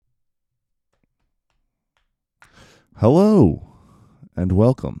Hello, and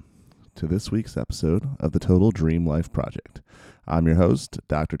welcome to this week's episode of the Total Dream Life Project. I'm your host,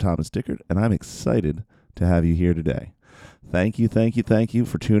 Dr. Thomas Dickert, and I'm excited to have you here today. Thank you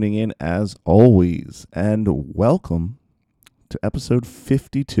for tuning in as always, and welcome to episode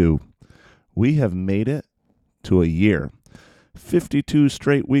 52. We have made it to a year. 52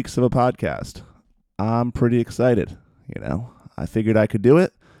 straight weeks of a podcast. I'm pretty excited. I figured I could do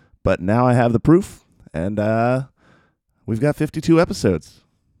it, but now I have the proof, and we've got 52 episodes.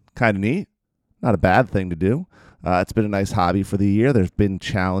 Kind of neat. Not a bad thing to do. It's been a nice hobby for the year. There's been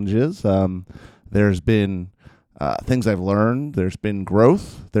challenges. There's been things I've learned. There's been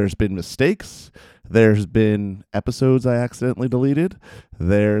growth. There's been mistakes. There's been episodes I accidentally deleted.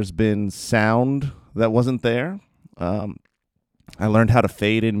 There's been sound that wasn't there. I learned how to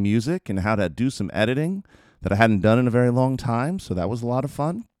fade in music and how to do some editing that I hadn't done in a very long time. So that was a lot of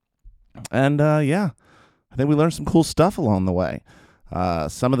fun. And I think we learned some cool stuff along the way.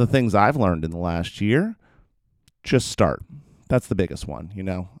 Some of the things I've learned in the last year, just start. That's the biggest one.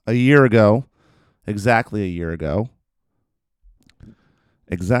 Exactly a year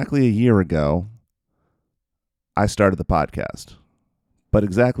ago, I started the podcast. But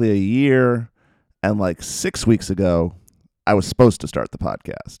exactly a year and like 6 weeks ago, I was supposed to start the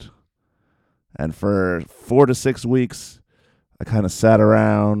podcast. And for 4 to 6 weeks, I kind of sat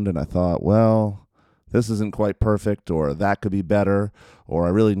around and I thought, well, this isn't quite perfect, or that could be better, or I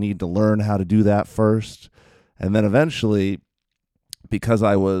really need to learn how to do that first. And then eventually, because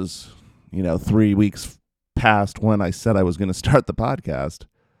I was, 3 weeks past when I said I was going to start the podcast,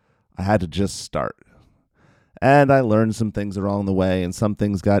 I had to just start. And I learned some things along the way, and some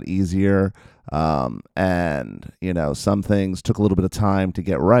things got easier. Some things took a little bit of time to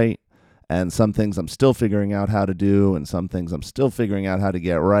get right. And some things I'm still figuring out how to do, and some things I'm still figuring out how to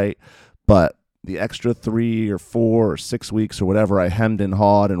get right. But the extra 3 or 4 or 6 weeks or whatever I hemmed and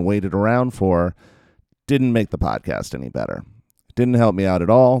hawed and waited around for didn't make the podcast any better. It didn't help me out at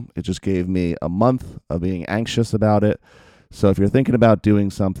all. It just gave me a month of being anxious about it. So if you're thinking about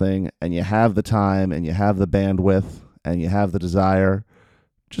doing something and you have the time and you have the bandwidth and you have the desire,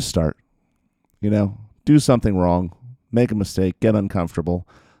 just start. Do something wrong, make a mistake, get uncomfortable.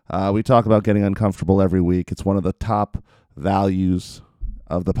 We talk about getting uncomfortable every week. It's one of the top values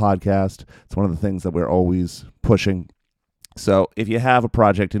of the podcast. It's one of the things that we're always pushing. So if you have a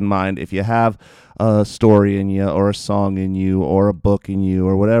project in mind, if you have a story in you or a song in you or a book in you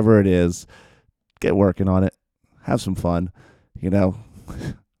or whatever it is, get working on it. Have some fun. We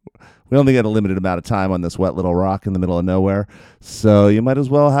only get a limited amount of time on this wet little rock in the middle of nowhere, so you might as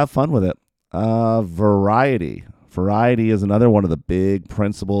well have fun with it. Variety. Variety is another one of the big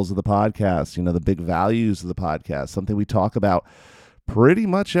principles of the podcast, the big values of the podcast, something we talk about pretty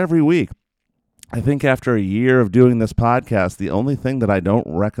much every week. I think after a year of doing this podcast, the only thing that I don't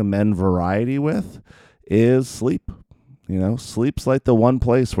recommend variety with is sleep. Sleep's like the one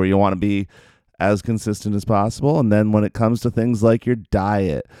place where you want to be as consistent as possible. And then when it comes to things like your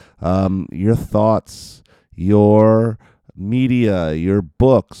diet, your thoughts, your media, your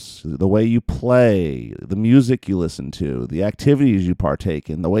books, the way you play, the music you listen to, the activities you partake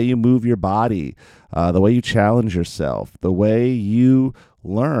in, the way you move your body, the way you challenge yourself, the way you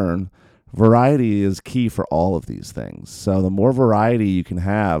learn, variety is key for all of these things. So the more variety you can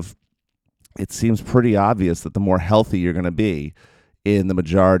have, it seems pretty obvious that the more healthy you're going to be in the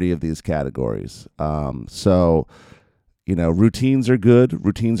majority of these categories. Routines are good.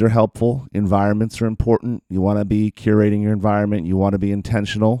 Routines are helpful. Environments are important. You want to be curating your environment. You want to be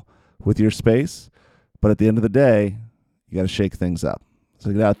intentional with your space. But at the end of the day, you got to shake things up.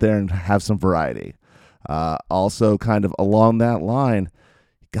 So get out there and have some variety. Also, kind of along that line,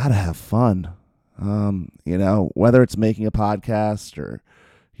 you got to have fun. Whether it's making a podcast or,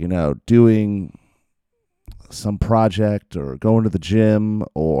 doing some project or going to the gym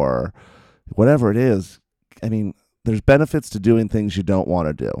or whatever it is. There's benefits to doing things you don't want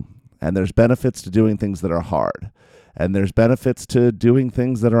to do. And there's benefits to doing things that are hard. And there's benefits to doing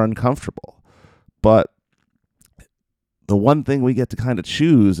things that are uncomfortable. But the one thing we get to kind of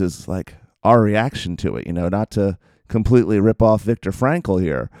choose is like our reaction to it, not to completely rip off Viktor Frankl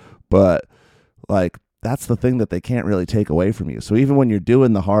here, but like that's the thing that they can't really take away from you. So even when you're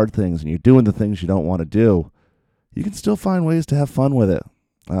doing the hard things and you're doing the things you don't want to do, you can still find ways to have fun with it.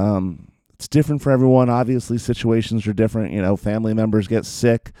 It's different for everyone. Obviously, situations are different. Family members get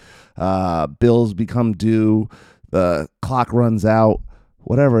sick, bills become due, the clock runs out,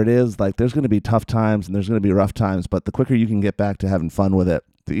 whatever it is. Like, there's going to be tough times and there's going to be rough times, but the quicker you can get back to having fun with it,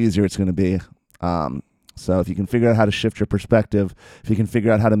 the easier it's going to be. So if you can figure out how to shift your perspective, if you can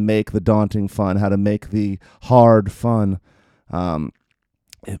figure out how to make the daunting fun, how to make the hard fun,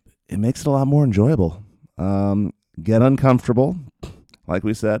 it makes it a lot more enjoyable. Get uncomfortable, like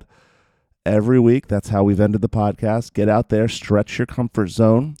we said, every week. That's how we've ended the podcast. Get out there, stretch your comfort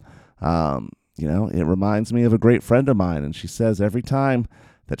zone. It reminds me of a great friend of mine, and she says every time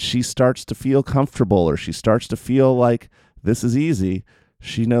that she starts to feel comfortable or she starts to feel like this is easy,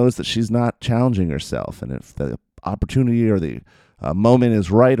 she knows that she's not challenging herself. And if the opportunity or the moment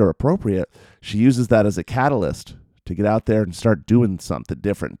is right or appropriate, she uses that as a catalyst to get out there and start doing something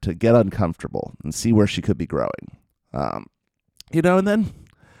different, to get uncomfortable and see where she could be growing. And then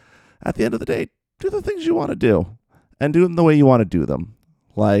at the end of the day, do the things you want to do and do them the way you want to do them.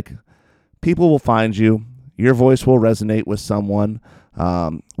 Like, people will find you. Your voice will resonate with someone.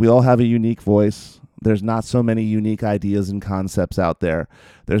 We all have a unique voice. There's not so many unique ideas and concepts out there.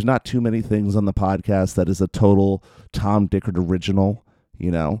 There's not too many things on the podcast that is a total Tom Dickert original,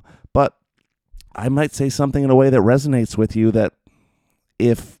 But I might say something in a way that resonates with you that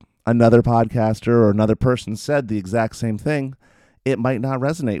if another podcaster or another person said the exact same thing, it might not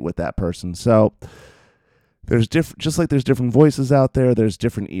resonate with that person. So just like there's different voices out there, there's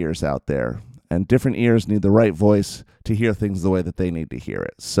different ears out there. And different ears need the right voice to hear things the way that they need to hear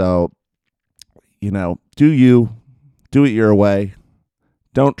it. So, do it your way.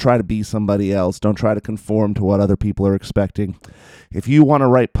 Don't try to be somebody else. Don't try to conform to what other people are expecting. If you want to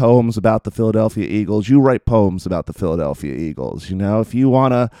write poems about the Philadelphia Eagles, you write poems about the Philadelphia Eagles. If you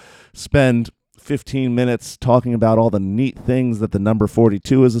want to spend 15 minutes talking about all the neat things that the number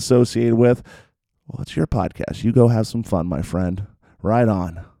 42 is associated with, well, it's your podcast. You go have some fun, my friend. Right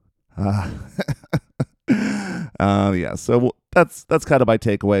on. So that's kind of my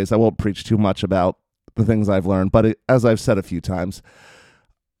takeaways. I won't preach too much about the things I've learned, but as I've said a few times,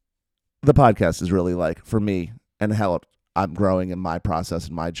 the podcast is really like, for me, and how I'm growing in my process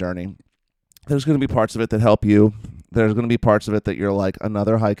and my journey. There's going to be parts of it that help you. There's going to be parts of it that you're like,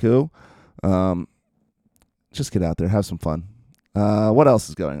 another haiku. Just get out there, have some fun. What else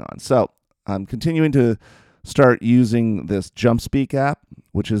is going on? So I'm continuing to start using this JumpSpeak app,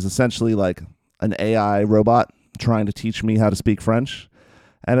 which is essentially like an AI robot trying to teach me how to speak French.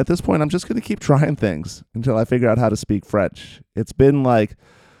 And at this point, I'm just going to keep trying things until I figure out how to speak French. It's been like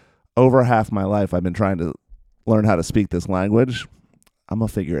over half my life I've been trying to learn how to speak this language. I'm going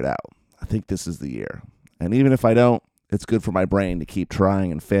to figure it out. I think this is the year. And even if I don't, it's good for my brain to keep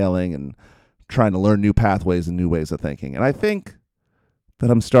trying and failing and trying to learn new pathways and new ways of thinking. And I think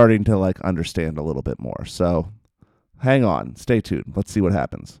that I'm starting to understand a little bit more. So hang on, stay tuned. Let's see what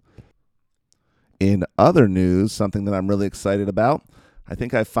happens. In other news, something that I'm really excited about, I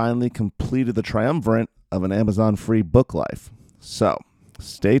think I finally completed the triumvirate of an Amazon free book life. So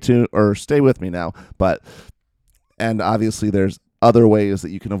stay tuned, or stay with me now. And obviously there's other ways that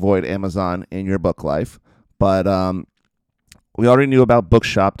you can avoid Amazon in your book life. But we already knew about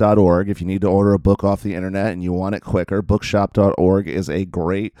bookshop.org. If you need to order a book off the internet and you want it quicker, bookshop.org is a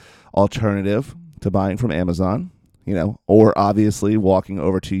great alternative to buying from Amazon, or obviously walking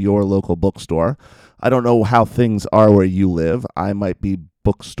over to your local bookstore. I don't know how things are where you live. I might be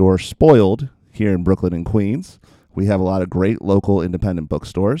bookstore spoiled here in Brooklyn and Queens. We have a lot of great local independent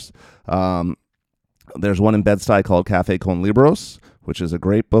bookstores. There's one in Bed-Stuy called Cafe Con Libros, which is a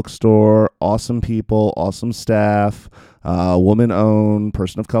great bookstore, awesome people, awesome staff, woman-owned,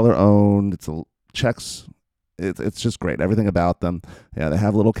 person of color owned. It's just great. Everything about them. Yeah, they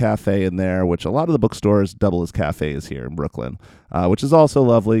have a little cafe in there, which a lot of the bookstores double as cafes here in Brooklyn, which is also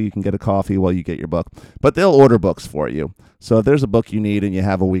lovely. You can get a coffee while you get your book, but they'll order books for you. So if there's a book you need and you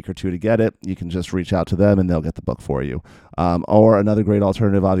have a week or two to get it, you can just reach out to them and they'll get the book for you. Or another great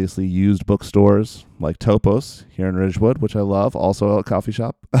alternative, obviously, used bookstores like Topos here in Ridgewood, which I love. Also a coffee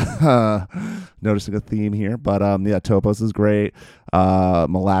shop. Noticing a theme here. But Topos is great.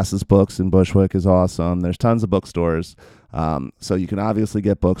 Molasses Books in Bushwick is awesome. There's tons of bookstores. So you can obviously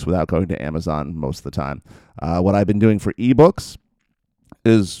get books without going to Amazon most of the time. What I've been doing for ebooks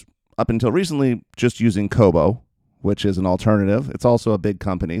is, up until recently, just using Kobo, which is an alternative. It's also a big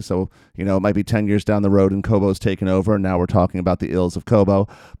company, so it might be 10 years down the road and Kobo's taken over, and now we're talking about the ills of Kobo.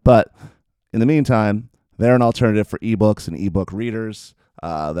 But in the meantime, they're an alternative for ebooks and ebook readers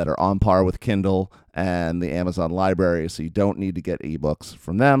that are on par with Kindle and the Amazon library, so you don't need to get ebooks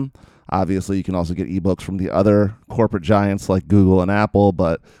from them. Obviously, you can also get ebooks from the other corporate giants like Google and Apple,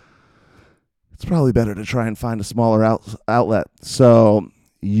 but it's probably better to try and find a smaller outlet. So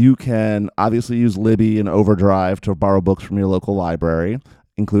you can obviously use Libby and Overdrive to borrow books from your local library,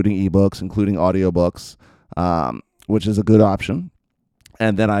 including ebooks, including audiobooks, which is a good option.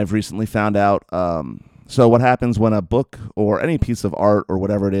 And then I've recently found out So what happens when a book or any piece of art or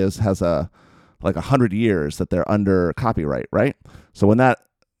whatever it is has like 100 years that they're under copyright, right? So when that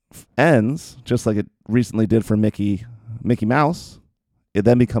ends, just like it recently did for Mickey Mouse, it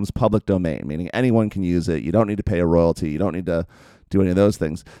then becomes public domain, meaning anyone can use it. You don't need to pay a royalty. You don't need to do any of those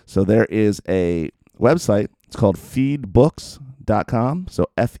things. So there is a website. It's called feedbooks.com. So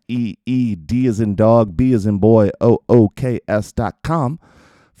FEED as in dog, B as in boy, OOKS.com.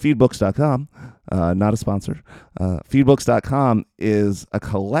 Feedbooks.com, not a sponsor. Feedbooks.com is a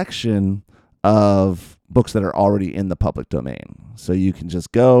collection of books that are already in the public domain. So you can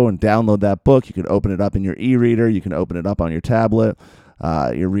just go and download that book. You can open it up in your e-reader. You can open it up on your tablet.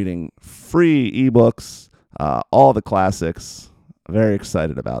 You're reading free ebooks, all the classics. Very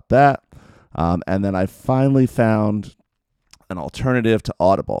excited about that. And then I finally found an alternative to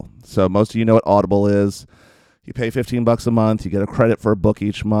Audible. So most of you know what Audible is. You pay $15 a month. You get a credit for a book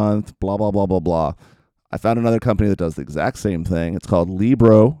each month, blah, blah, blah, blah, blah. I found another company that does the exact same thing. It's called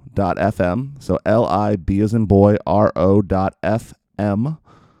Libro.fm. So LIB as in boy, RO.FM,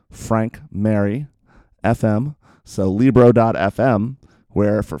 Frank Mary, FM. So Libro.fm,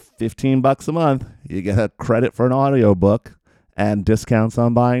 where for $15 a month, you get a credit for an audiobook and discounts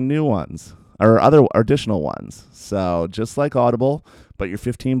on buying new ones or other additional ones. So just like Audible, but your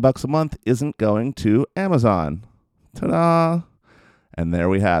 $15 a month isn't going to Amazon. Ta-da! And there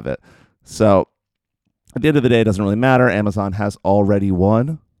we have it. So at the end of the day, it doesn't really matter. Amazon has already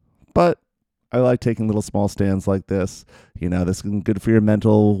won, but I like taking little small stands like this. You know, this can be good for your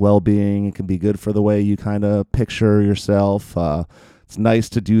mental well-being. It can be good for the way you kind of picture yourself. It's nice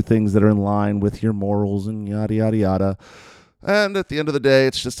to do things that are in line with your morals and yada, yada, yada. And at the end of the day,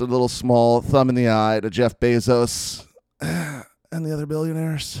 it's just a little small thumb in the eye to Jeff Bezos and the other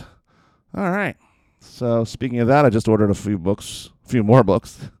billionaires. All right. So speaking of that, I just ordered a few more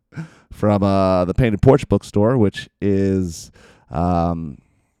books from the Painted Porch Bookstore, which is, what's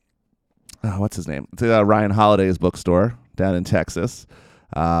his name? It's Ryan Holiday's bookstore down in Texas.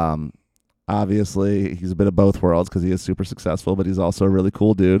 Obviously, he's a bit of both worlds because he is super successful, but he's also a really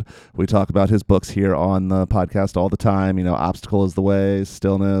cool dude. We talk about his books here on the podcast all the time. You know, Obstacle is the Way,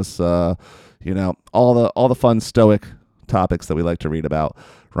 Stillness, you know, all the fun stoic topics that we like to read about.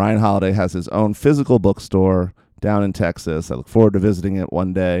 Ryan Holiday has his own physical bookstore down in Texas. I look forward to visiting it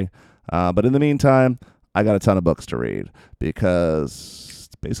one day. But in the meantime, I got a ton of books to read because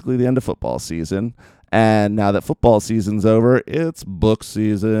it's basically the end of football season. And now that football season's over, it's book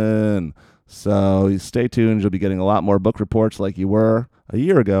season. So stay tuned. You'll be getting a lot more book reports like you were a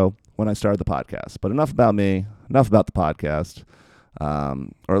year ago when I started the podcast. But enough about me, enough about the podcast,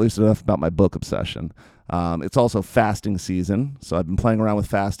 or at least enough about my book obsession. It's also fasting season, so I've been playing around with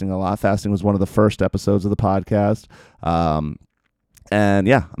fasting a lot. Fasting was one of the first episodes of the podcast. And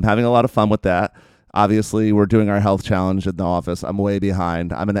yeah, I'm having a lot of fun with that. Obviously, we're doing our health challenge in the office. I'm way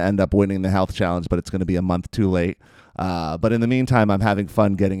behind. I'm going to end up winning the health challenge, but it's going to be a month too late. But in the meantime, I'm having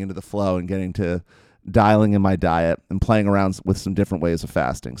fun getting into the flow and getting to dialing in my diet and playing around with some different ways of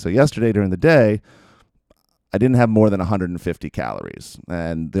fasting. So yesterday during the day, I didn't have more than 150 calories.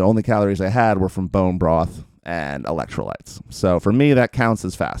 And the only calories I had were from bone broth and electrolytes. So for me, that counts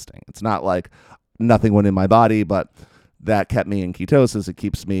as fasting. It's not like nothing went in my body, but that kept me in ketosis. It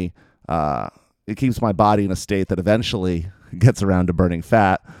keeps me... it keeps my body in a state that eventually gets around to burning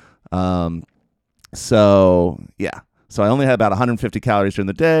fat. So I only had about 150 calories during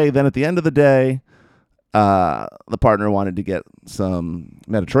the day. Then at the end of the day, the partner wanted to get some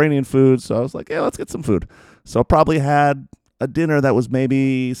Mediterranean food. So I was like, yeah, let's get some food. So I probably had a dinner that was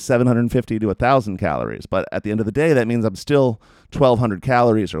maybe 750 to 1,000 calories. But at the end of the day, that means I'm still 1,200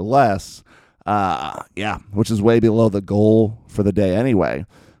 calories or less. Which is way below the goal for the day anyway.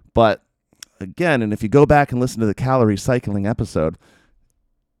 But again, and if you go back and listen to the calorie cycling episode,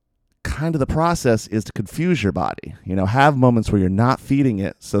 kind of the process is to confuse your body. You know, have moments where you're not feeding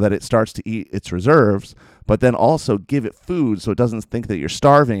it so that it starts to eat its reserves, but then also give it food so it doesn't think that you're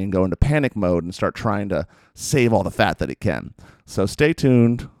starving and go into panic mode and start trying to save all the fat that it can. So stay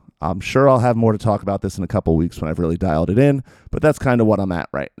tuned. I'm sure I'll have more to talk about this in a couple weeks when I've really dialed it in, but that's kind of what I'm at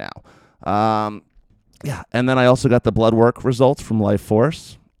right now. And then I also got the blood work results from Life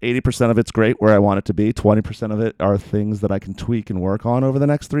Force. 80% of it's great where I want it to be. 20% of it are things that I can tweak and work on over the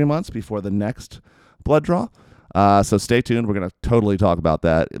next 3 months before the next blood draw. So stay tuned. We're going to totally talk about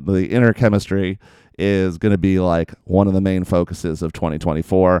that. The inner chemistry is going to be like one of the main focuses of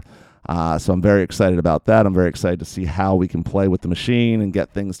 2024. So I'm very excited about that. I'm very excited to see how we can play with the machine and get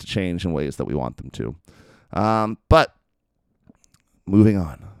things to change in ways that we want them to. But moving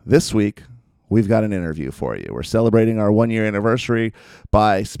on. This week, we've got an interview for you. We're celebrating our 1-year anniversary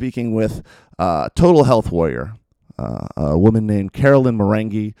by speaking with total health warrior, a woman named Carolyn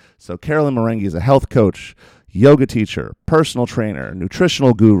Marengi. So Carolyn Marengi is a health coach, yoga teacher, personal trainer,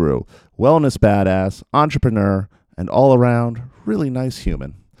 nutritional guru, wellness badass, entrepreneur, and all-around really nice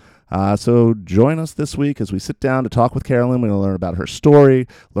human. So join us this week as we sit down to talk with Carolyn. We're going to learn about her story,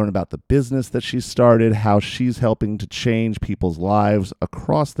 learn about the business that she started, how she's helping to change people's lives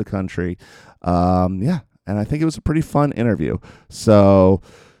across the country. And I think it was a pretty fun interview. So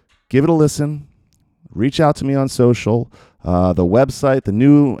give it a listen. Reach out to me on social. The website, the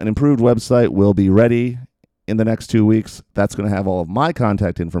new and improved website, will be ready in the next 2 weeks. That's going to have all of my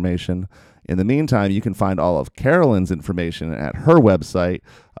contact information. In the meantime, you can find all of Carolyn's information at her website,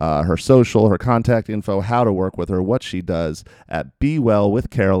 her social, her contact info, how to work with her, what she does at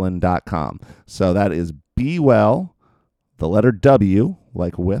bewellwithcarolyn.com. So that is bewell, the letter W,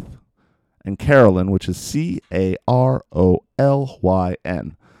 like with, and Carolyn, which is Carolyn.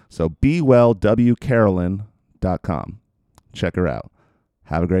 So bewellwcarolyn.com. Check her out.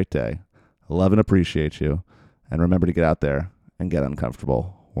 Have a great day. Love and appreciate you. And remember to get out there and get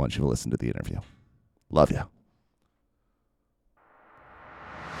uncomfortable once you've listened to the interview. Love you.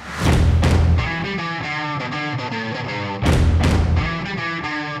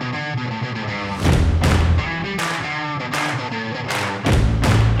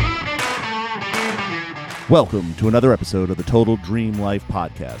 Welcome to another episode of the Total Dream Life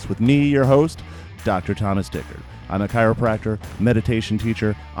Podcast with me, your host, Dr. Thomas Dickard. I'm a chiropractor, meditation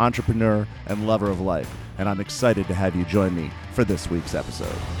teacher, entrepreneur, and lover of life, and I'm excited to have you join me for this week's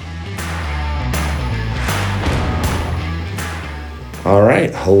episode. All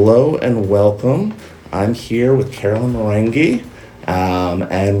right, hello and welcome. I'm here with Carolyn Marengi,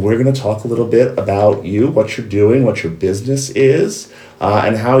 and we're going to talk a little bit about you, what you're doing, what your business is,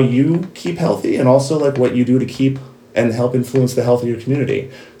 and how you keep healthy, and also like what you do to keep and help influence the health of your community.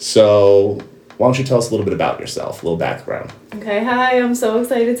 So why don't you tell us a little bit about yourself, a little background. Okay, hi, I'm so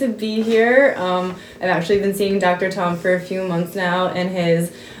excited to be here. I've actually been seeing Dr. Tom for a few months now in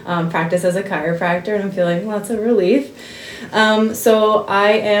his practice as a chiropractor, and I'm feeling lots of relief. So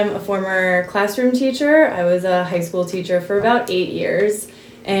I am a former classroom teacher. I was a high school teacher for about 8 years,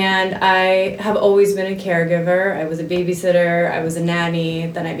 and I have always been a caregiver. I was a babysitter, I was a nanny,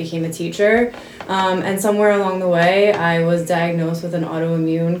 then I became a teacher. And somewhere along the way, I was diagnosed with an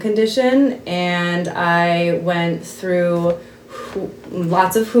autoimmune condition, and I went through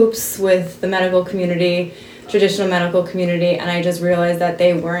lots of hoops with the medical community, traditional medical community, and I just realized that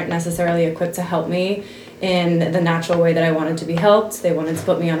they weren't necessarily equipped to help me in the natural way that I wanted to be helped. They wanted to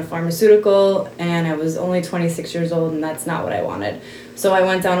put me on a pharmaceutical, and I was only 26 years old, and that's not what I wanted. So I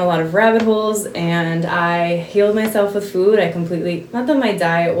went down a lot of rabbit holes, and I healed myself with food. Not that my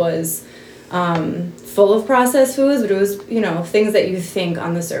diet was full of processed foods, but it was, things that you think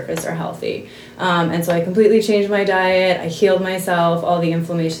on the surface are healthy. And so I completely changed my diet. I healed myself, all the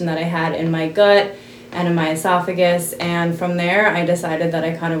inflammation that I had in my gut and in my esophagus. And from there, I decided that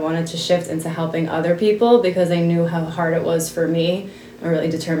I kind of wanted to shift into helping other people because I knew how hard it was for me, a really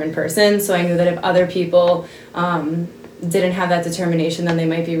determined person. So I knew that if other people didn't have that determination, then they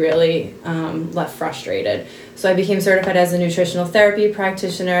might be really left frustrated. So I became certified as a nutritional therapy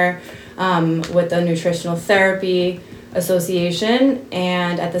practitioner with the Nutritional Therapy Association,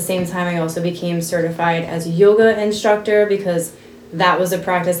 and at the same time I also became certified as a yoga instructor because that was a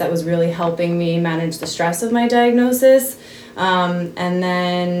practice that was really helping me manage the stress of my diagnosis. And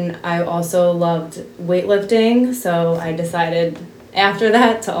then I also loved weightlifting, so I decided after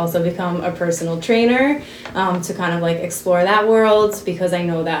that to also become a personal trainer, to kind of like explore that world, because I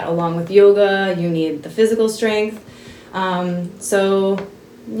know that along with yoga you need the physical strength. So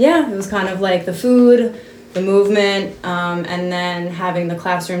yeah, it was kind of like the food, the movement, and then having the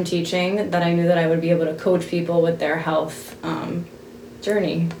classroom teaching that I knew that I would be able to coach people with their health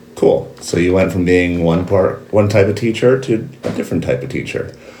journey. Cool. So you went from being one type of teacher to a different type of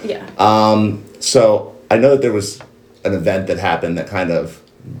teacher. Yeah. So I know that there was an event that happened that kind of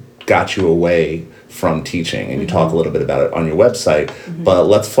got you away from teaching, and you talk a little bit about it on your website, but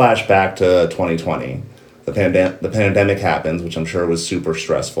let's flash back to 2020. The pandemic happens, which I'm sure was super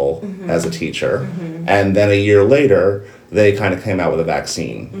stressful as a teacher. And then a year later, they kind of came out with a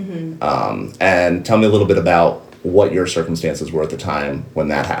vaccine. And tell me a little bit about what your circumstances were at the time when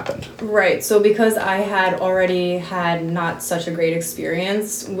that happened. Right. So because I had already had not such a great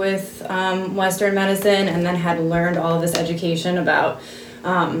experience with Western medicine, and then had learned all of this education about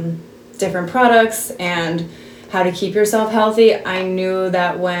different products and how to keep yourself healthy, I knew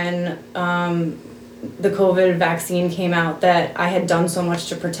that when the COVID vaccine came out that I had done so much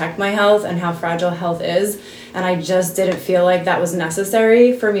to protect my health and how fragile health is. And I just didn't feel like that was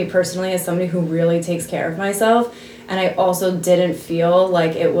necessary for me personally as somebody who really takes care of myself. And I also didn't feel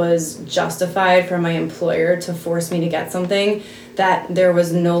like it was justified for my employer to force me to get something, that there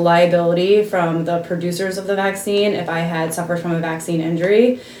was no liability from the producers of the vaccine if I had suffered from a vaccine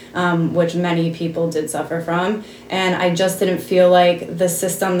injury, which many people did suffer from. And I just didn't feel like the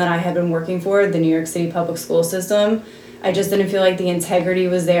system that I had been working for, the New York City public school system, I just didn't feel like the integrity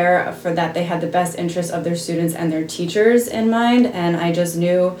was there for that. They had the best interests of their students and their teachers in mind. And I just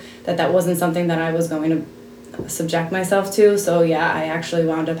knew that that wasn't something that I was going to subject myself to. So yeah, I actually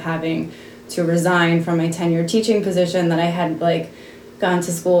wound up having to resign from my tenured teaching position that I had like gone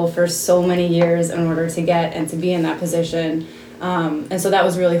to school for so many years in order to get and to be in that position. And so that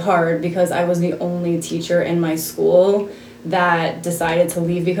was really hard because I was the only teacher in my school that decided to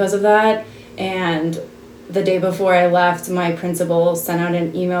leave because of that. And the day before I left, my principal sent out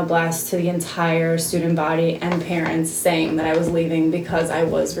an email blast to the entire student body and parents saying that I was leaving because I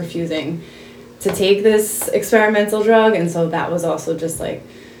was refusing to take this experimental drug. And so that was also just like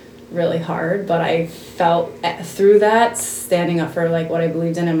really hard, but I felt through that, standing up for like what I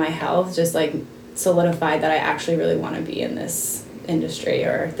believed in my health, just like solidified that I actually really want to be in this industry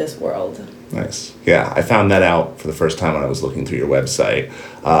or this world. Nice. Yeah, I found that out for the first time when I was looking through your website,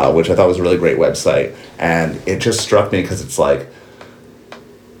 which I thought was a really great website. And it just struck me because it's like,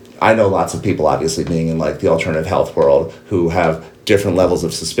 I know lots of people, obviously, being in like the alternative health world, who have different levels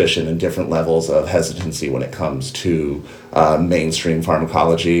of suspicion and different levels of hesitancy when it comes to mainstream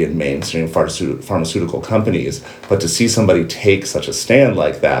pharmacology and mainstream pharmaceutical companies. But to see somebody take such a stand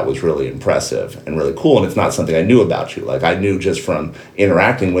like that was really impressive and really cool. And it's not something I knew about you. Like I knew just from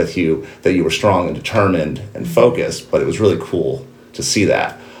interacting with you that you were strong and determined and focused, but it was really cool to see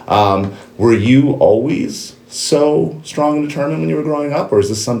that. Were you always so strong and determined when you were growing up, or is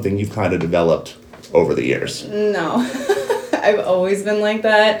this something you've kind of developed over the years? No. I've always been like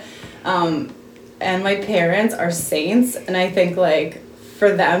that. And my parents are saints, and I think like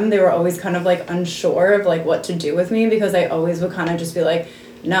for them they were always kind of like unsure of like what to do with me, because I always would kind of just be like,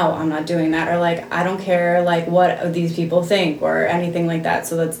 no, I'm not doing that, or like I don't care like what these people think or anything like that.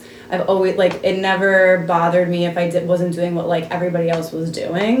 So that's, I've always like, it never bothered me if I wasn't doing what like everybody else was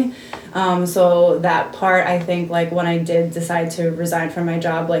doing. So that part, I think like when I did decide to resign from my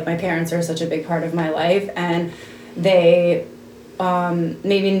job, like my parents are such a big part of my life, and they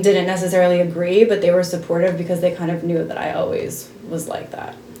maybe didn't necessarily agree, but they were supportive because they kind of knew that I always was like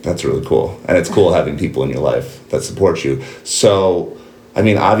that. That's really cool. And it's cool having people in your life that support you. So, I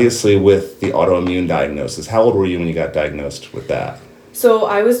mean, obviously with the autoimmune diagnosis, how old were you when you got diagnosed with that? So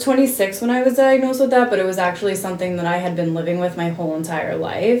I was 26 when I was diagnosed with that, but it was actually something that I had been living with my whole entire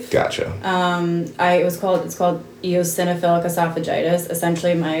life. Gotcha. It's called eosinophilic esophagitis.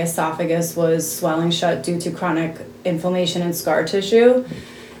 Essentially, my esophagus was swelling shut due to chronic inflammation and scar tissue.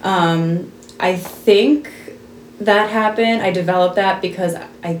 I think that happened. I developed that because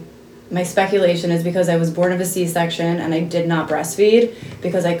my speculation is because I was born of a C-section and I did not breastfeed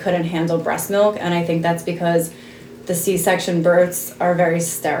because I couldn't handle breast milk, and I think that's because the C-section births are very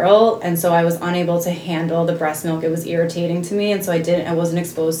sterile, and so I was unable to handle the breast milk. It was irritating to me, and so I wasn't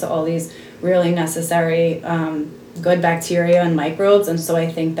exposed to all these really necessary good bacteria and microbes, and so I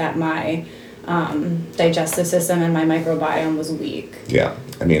think that my digestive system and my microbiome was weak. Yeah,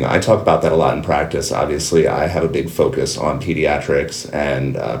 I mean, I talk about that a lot in practice. Obviously, I have a big focus on pediatrics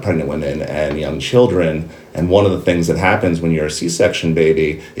and pregnant women and young children. And one of the things that happens when you're a C-section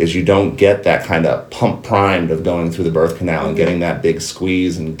baby is you don't get that kind of pump primed of going through the birth canal and getting that big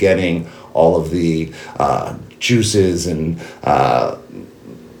squeeze and getting all of the juices and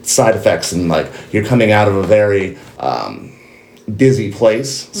side effects. And like you're coming out of a very busy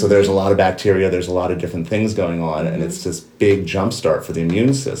place, so there's a lot of bacteria, there's a lot of different things going on, and it's this big jump start for the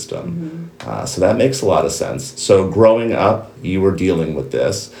immune system. So that makes a lot of sense. So growing up, you were dealing with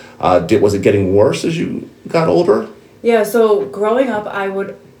this. Was it getting worse as you got older? Yeah, so growing up, I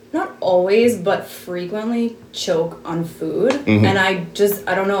would not always, but frequently choke on food. And I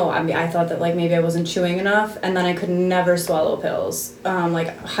don't know, I mean, I thought that like maybe I wasn't chewing enough, and then I could never swallow pills.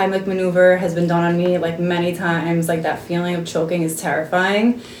 Like Heimlich maneuver has been done on me like many times. Like that feeling of choking is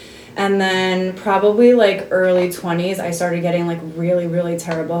terrifying. And then probably like early 20s, I started getting like really, really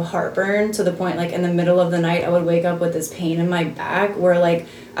terrible heartburn, to the point like in the middle of the night, I would wake up with this pain in my back where like,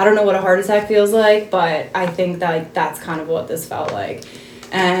 I don't know what a heart attack feels like, but I think that like, that's kind of what this felt like.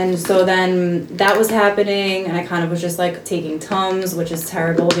 And so then that was happening, and I kind of was just like taking Tums, which is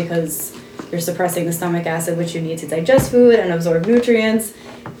terrible because you're suppressing the stomach acid, which you need to digest food and absorb nutrients.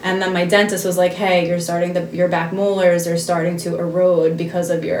 And then my dentist was like, hey, your back molars are starting to erode because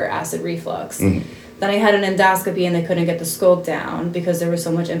of your acid reflux. Then I had an endoscopy and they couldn't get the scope down because there was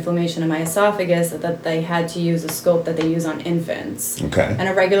so much inflammation in my esophagus that they had to use a scope that they use on infants. Okay. And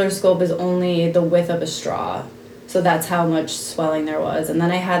a regular scope is only the width of a straw. So that's how much swelling there was. And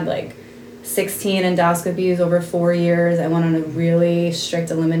then I had like 16 endoscopies over 4 years. I went on a really strict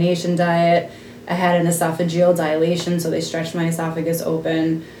elimination diet. I had an esophageal dilation, so they stretched my esophagus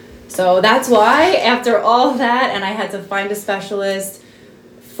open. So that's why, after all that, and I had to find a specialist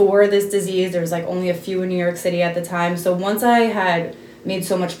for this disease. There was like only a few in New York City at the time. So once I had made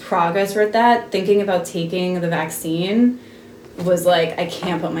so much progress with that, thinking about taking the vaccine was like, I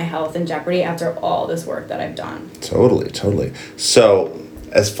can't put my health in jeopardy after all this work that I've done. Totally. So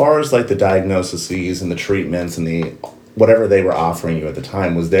as far as like the diagnoses and the treatments and the whatever they were offering you at the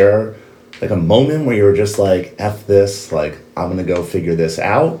time, was there like a moment where you were just like, F this, like I'm going to go figure this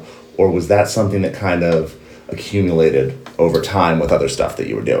out? Or was that something that kind of accumulated over time with other stuff that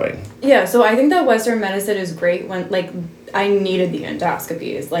you were doing? Yeah, so I think that Western medicine is great when, like, I needed the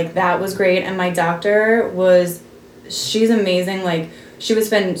endoscopies. Like, that was great. And my doctor she's amazing. Like, she would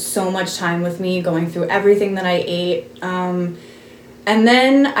spend so much time with me going through everything that I ate. And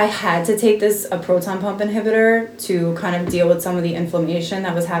then I had to take a proton pump inhibitor to kind of deal with some of the inflammation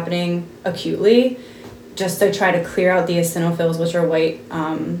that was happening acutely, just to try to clear out the eosinophils, which are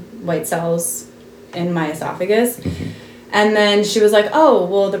white cells in my esophagus. And then she was like, oh,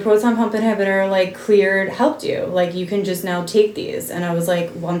 well, the proton pump inhibitor, like, helped you. Like, you can just now take these. And I was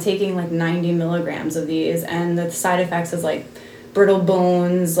like, well, I'm taking, like, 90 milligrams of these. And the side effects is, like, brittle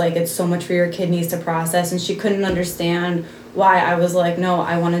bones. Like, it's so much for your kidneys to process. And she couldn't understand why I was like, no,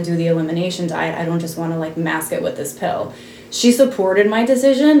 I want to do the elimination diet. I don't just want to, like, mask it with this pill. She supported my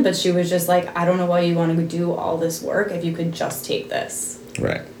decision, but she was just like, I don't know why you want to do all this work if you could just take this.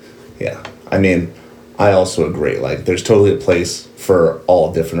 Right. Yeah. I mean, I also agree. Like, there's totally a place for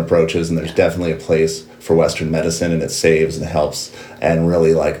all different approaches, and there's definitely a place for Western medicine, and it saves and helps and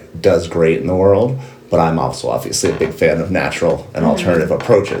really, like, does great in the world. But I'm also obviously a big fan of natural and alternative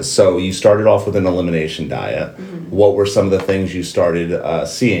approaches. So you started off with an elimination diet. What were some of the things you started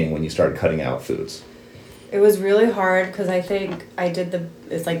seeing when you started cutting out foods? It was really hard because I think I did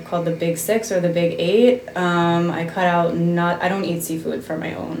it's like called the Big 6 or the Big 8. I cut out I don't eat seafood for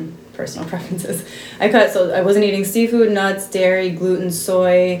my own personal preferences. So I wasn't eating seafood, nuts, dairy, gluten,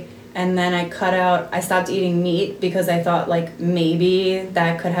 soy, and then I stopped eating meat because I thought like maybe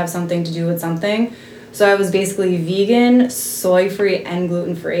that could have something to do with something. So I was basically vegan, soy-free, and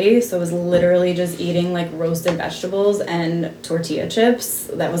gluten-free. So I was literally just eating like roasted vegetables and tortilla chips.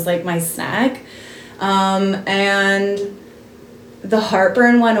 That was like my snack. And the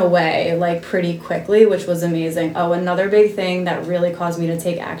heartburn went away like pretty quickly, which was amazing. Oh, another big thing that really caused me to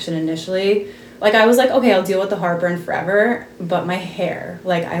take action initially, like I was like, okay, I'll deal with the heartburn forever, but my hair,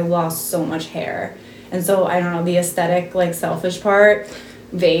 like I lost so much hair. And so I don't know, the aesthetic, like selfish part,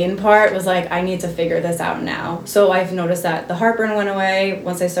 vain part was like, I need to figure this out now. So I've noticed that the heartburn went away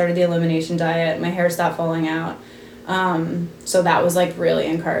once I started the elimination diet, my hair stopped falling out. So that was like really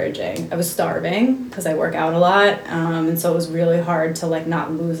encouraging. I was starving because I work out a lot. And so it was really hard to like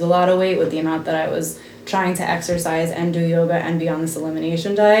not lose a lot of weight with the amount that I was trying to exercise and do yoga and be on this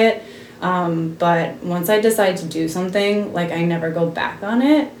elimination diet. But once I decide to do something, like I never go back on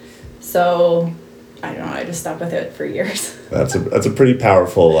it. So I don't know, I just stuck with it for years. That's a pretty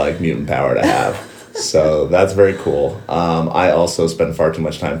powerful like mutant power to have. So that's very cool. I also spend far too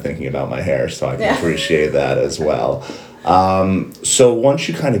much time thinking about my hair, so I can appreciate that as well. So once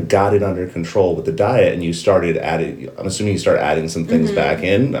you kind of got it under control with the diet and you started I'm assuming you started adding some things back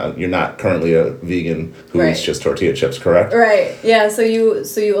in. You're not currently a vegan who eats just tortilla chips, correct? Right. Yeah. So you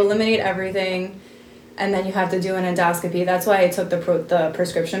eliminate everything, and then you have to do an endoscopy. That's why I took the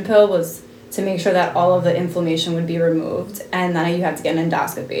prescription pill, was to make sure that all of the inflammation would be removed, and then you have to get an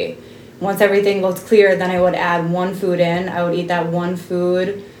endoscopy. Once everything looked clear, then I would add one food in. I would eat that one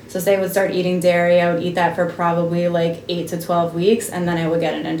food. So say I would start eating dairy, I would eat that for probably like 8 to 12 weeks, and then I would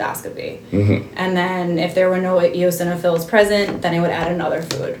get an endoscopy. And then if there were no eosinophils present, then I would add another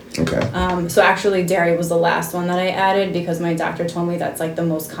food. Okay. So actually dairy was the last one that I added because my doctor told me that's like the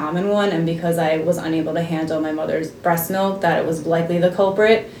most common one, and because I was unable to handle my mother's breast milk, that it was likely the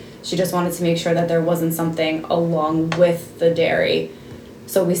culprit. She just wanted to make sure that there wasn't something along with the dairy.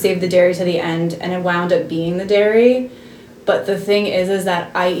 So we saved the dairy to the end, and it wound up being the dairy. But the thing is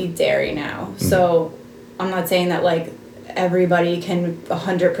that I eat dairy now. So I'm not saying that like everybody can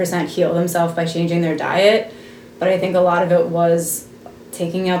 100% heal themselves by changing their diet, but I think a lot of it was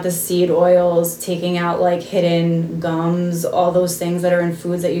taking out the seed oils, taking out like hidden gums, all those things that are in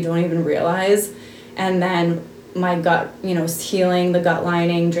foods that you don't even realize. And then my gut, healing the gut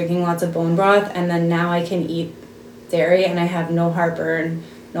lining, drinking lots of bone broth, and then now I can eat dairy and I have no heartburn,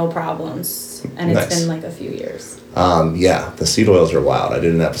 no problems. And it's been like a few years. Yeah, the seed oils are wild. I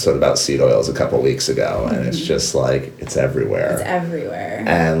did an episode about seed oils a couple weeks ago, and it's just like, it's everywhere. It's everywhere.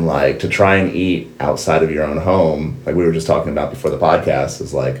 And like, to try and eat outside of your own home, like we were just talking about before the podcast,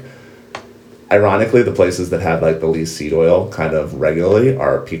 is like, ironically, the places that have like the least seed oil kind of regularly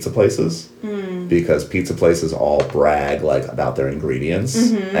are pizza places. Because pizza places all brag like about their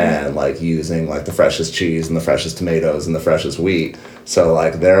ingredients and like using like the freshest cheese and the freshest tomatoes and the freshest wheat. So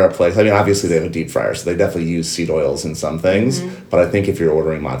like they're a place, I mean, obviously they have a deep fryer, so they definitely use seed oils in some things. But I think if you're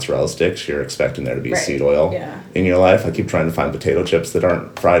ordering mozzarella sticks, you're expecting there to be seed oil in your life. I keep trying to find potato chips that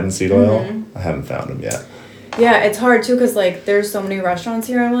aren't fried in seed oil. I haven't found them yet. Yeah, it's hard too because like there's so many restaurants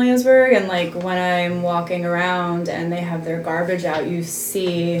here in Williamsburg, and like when I'm walking around and they have their garbage out, you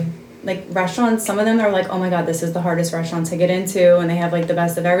see like restaurants, some of them are like, oh my god, this is the hardest restaurant to get into, and they have like the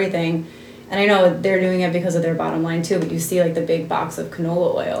best of everything. And I know they're doing it because of their bottom line too, but you see like the big box of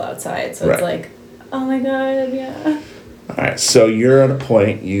canola oil outside, so it's like, oh my god, yeah. All right, so you're at a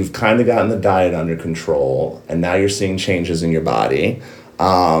point, you've kind of gotten the diet under control, and now you're seeing changes in your body.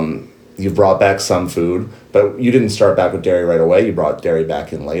 You've brought back some food, but you didn't start back with dairy right away. You brought dairy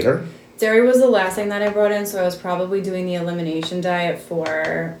back in later. Dairy was the last thing that I brought in, so I was probably doing the elimination diet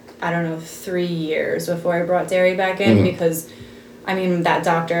for, 3 years before I brought dairy back in because, I mean, that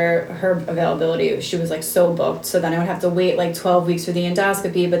doctor, her availability, she was like so booked, so then I would have to wait like 12 weeks for the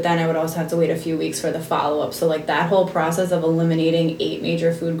endoscopy, but then I would also have to wait a few weeks for the follow-up. So like that whole process of eliminating 8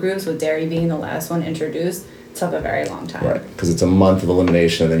 major food groups, with dairy being the last one introduced, took a very long time. Right, because it's a month of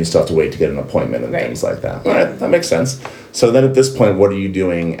elimination, and then you still have to wait to get an appointment and things like that. Yeah. All right, that makes sense. So then at this point, what are you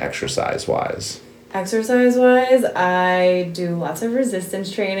doing exercise-wise? Exercise-wise, I do lots of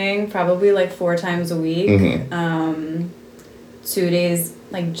resistance training, probably like 4 times a week. 2 days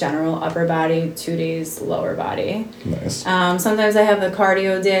like general upper body, 2 days lower body. Nice. Sometimes I have a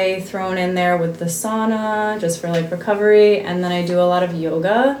cardio day thrown in there with the sauna, just for like recovery, and then I do a lot of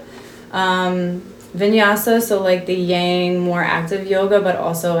yoga. Vinyasa, so like the yang, more active yoga, but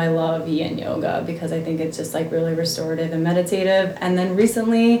also I love yin yoga because I think it's just like really restorative and meditative. And then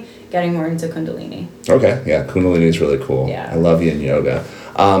recently getting more into Kundalini. Okay, yeah, Kundalini is really cool. Yeah. I love yin yoga.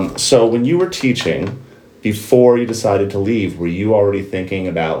 So when you were teaching, before you decided to leave, were you already thinking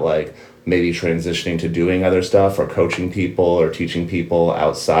about like maybe transitioning to doing other stuff or coaching people or teaching people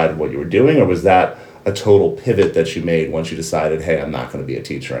outside of what you were doing? Or was that a total pivot that you made once you decided, hey, I'm not going to be a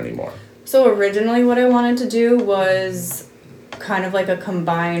teacher anymore? So originally what I wanted to do was kind of like a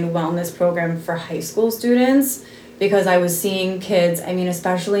combined wellness program for high school students, because I was seeing kids, I mean,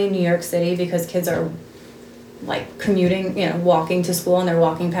 especially in New York City, because kids are like commuting, walking to school, and they're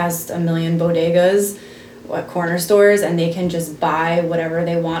walking past a million bodegas, corner stores, and they can just buy whatever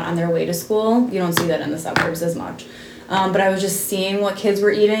they want on their way to school. You don't see that in the suburbs as much. But I was just seeing what kids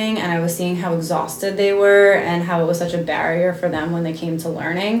were eating, and I was seeing how exhausted they were and how it was such a barrier for them when they came to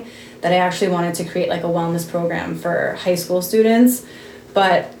learning, that I actually wanted to create like a wellness program for high school students.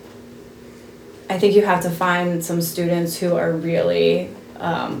 But I think you have to find some students who are really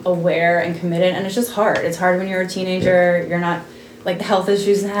aware and committed, and it's just hard. It's hard when you're a teenager, you're not, like, the health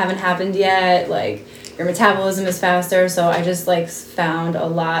issues haven't happened yet, like your metabolism is faster, so I just like found a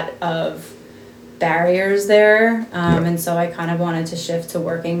lot of barriers there, and so I kind of wanted to shift to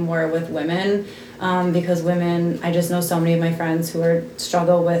working more with women, because women, I just know so many of my friends who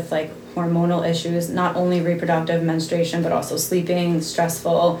struggle with like hormonal issues, not only reproductive, menstruation, but also sleeping,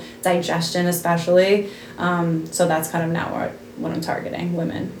 stressful, digestion especially, so that's kind of now what I'm targeting,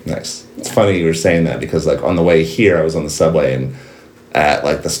 women. Nice. It's funny you were saying that, because like on the way here I was on the subway, and at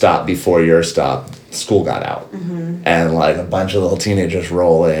like the stop before your stop, school got out, and like a bunch of little teenagers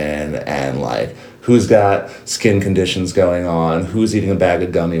roll in, and like who's got skin conditions going on, who's eating a bag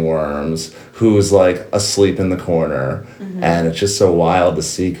of gummy worms, who's like asleep in the corner, and it's just so wild to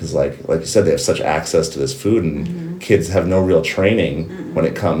see, because like you said, they have such access to this food, and kids have no real training when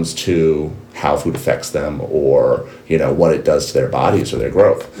it comes to how food affects them, or what it does to their bodies or their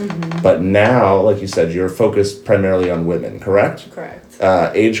growth. But now, like you said, you're focused primarily on women, correct? Correct.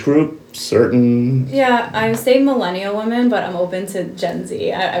 Age group, certain? Yeah, I say millennial women, but I'm open to Gen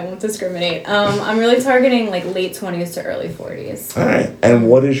Z. I won't discriminate. I'm really targeting like late 20s to early 40s. All right. And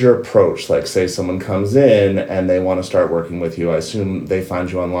what is your approach? Like, say someone comes in and they want to start working with you. I assume they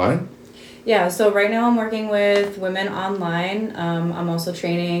find you online? Yeah, so right now I'm working with women online. I'm also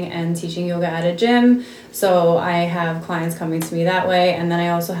training and teaching yoga at a gym. So I have clients coming to me that way. And then I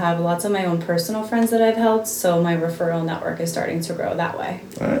also have lots of my own personal friends that I've helped. So my referral network is starting to grow that way.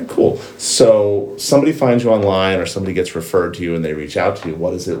 All right, cool. So somebody finds you online or somebody gets referred to you and they reach out to you.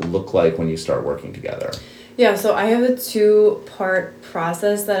 What does it look like when you start working together? Yeah, so I have a 2-part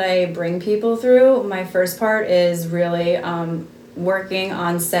process that I bring people through. My first part is really working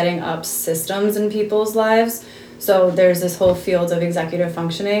on setting up systems in people's lives. So there's this whole field of executive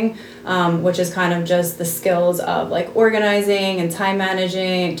functioning, which is kind of just the skills of like organizing and time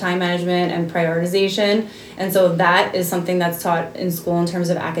management and prioritization. And so that is something that's taught in school in terms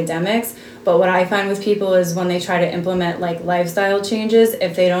of academics. But what I find with people is when they try to implement like lifestyle changes,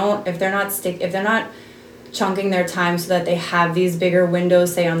 if they're not chunking their time so that they have these bigger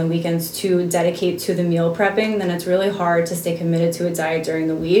windows, say on the weekends, to dedicate to the meal prepping, then it's really hard to stay committed to a diet during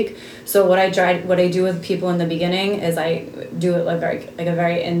the week. So what I do with people in the beginning is I do it like a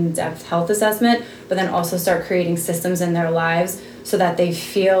very in-depth health assessment, but then also start creating systems in their lives so that they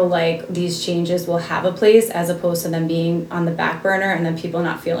feel like these changes will have a place, as opposed to them being on the back burner and then people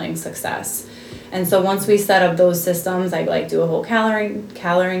not feeling success. And so once we set up those systems, I like do a whole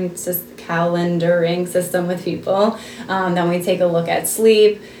calendaring system with people. Then we take a look at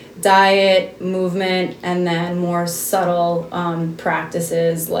sleep, diet, movement, and then more subtle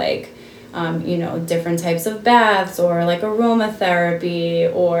practices like different types of baths, or like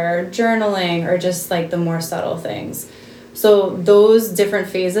aromatherapy or journaling, or just like the more subtle things. So those different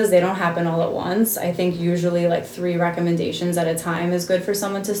phases, they don't happen all at once. I think usually like 3 recommendations at a time is good for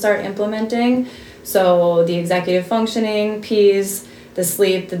someone to start implementing. So the executive functioning piece, the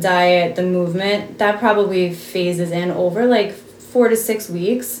sleep, the diet, the movement, that probably phases in over like 4 to 6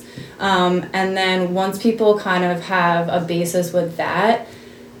 weeks. And then once people kind of have a basis with that,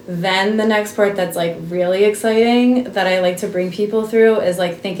 then the next part that's like really exciting that I like to bring people through is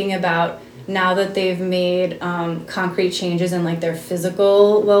like thinking about, now that they've made concrete changes in like their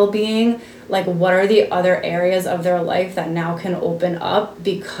physical well-being, like what are the other areas of their life that now can open up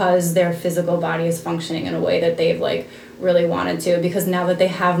because their physical body is functioning in a way that they've like really wanted to, because now that they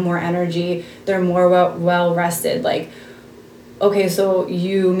have more energy, they're more well rested. Like, okay, so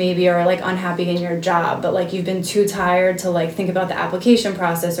you maybe are like unhappy in your job, but like you've been too tired to like think about the application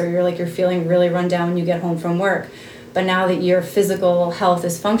process, or you're feeling really run down when you get home from work. But now that your physical health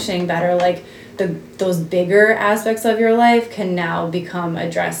is functioning better, like those bigger aspects of your life can now become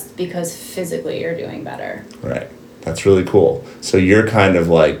addressed because physically you're doing better. Right. That's really cool. So you're kind of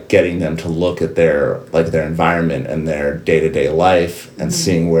like getting them to look at their environment and their day-to-day life and mm-hmm.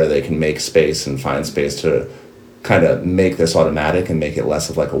 seeing where they can make space and find space to kind of make this automatic and make it less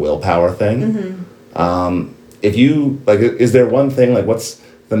of like a willpower thing. Mm-hmm. If you like, is there one thing, like what's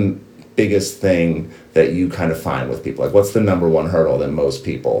the biggest thing that you kind of find with people? Like what's the number one hurdle that most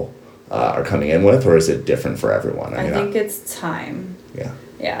people are coming in with, or is it different for everyone? I think it's time. Yeah.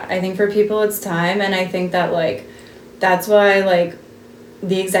 Yeah, I think for people it's time, and I think that like that's why like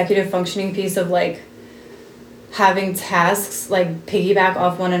the executive functioning piece of like having tasks like piggyback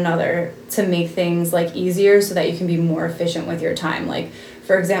off one another to make things like easier so that you can be more efficient with your time. Like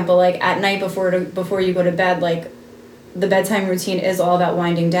for example, like at night before you go to bed, like the bedtime routine is all about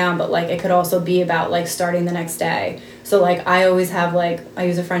winding down, but like it could also be about like starting the next day. So like I always have like, I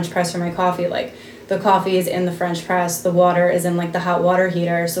use a French press for my coffee. Like the coffee is in the French press, the water is in like the hot water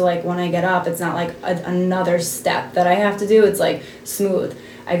heater. So like when I get up, it's not like another step that I have to do. It's like smooth.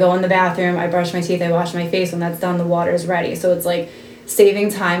 I go in the bathroom, I brush my teeth, I wash my face. When that's done, the water is ready. So it's like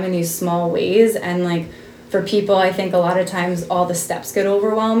saving time in these small ways. And like for people, I think a lot of times all the steps get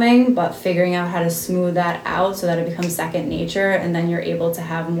overwhelming, but figuring out how to smooth that out so that it becomes second nature, and then you're able to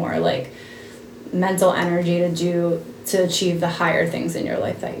have more like mental energy to achieve the higher things in your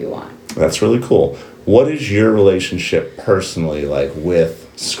life that you want. That's really cool. What is your relationship personally like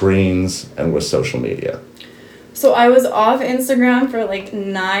with screens and with social media? So I was off Instagram for like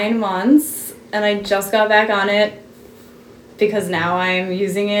 9 months, and I just got back on it because now I'm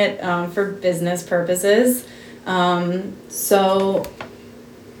using it for business purposes. So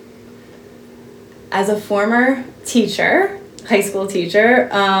as a former teacher, high school teacher,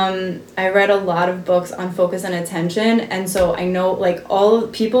 I read a lot of books on focus and attention. And so I know like all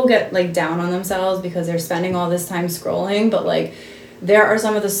people get like down on themselves because they're spending all this time scrolling, but like there are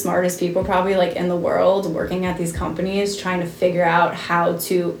some of the smartest people probably like in the world working at these companies trying to figure out how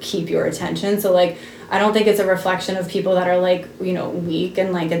to keep your attention. So like I don't think it's a reflection of people that are like, weak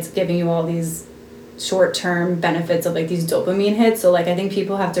and like it's giving you all these short-term benefits of like these dopamine hits. So like I think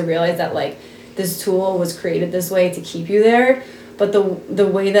people have to realize that like this tool was created this way to keep you there. But the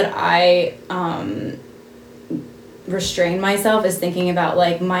way that I restrain myself is thinking about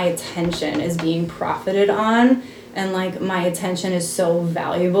like my attention is being profited on, and like my attention is so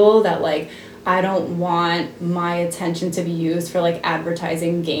valuable that like I don't want my attention to be used for like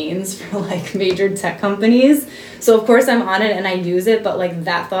advertising gains for like major tech companies. So of course I'm on it and I use it, but like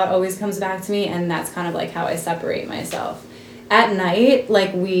that thought always comes back to me, and that's kind of like how I separate myself. At night,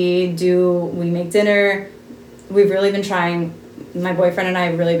 like we make dinner. We've really been trying, my boyfriend and I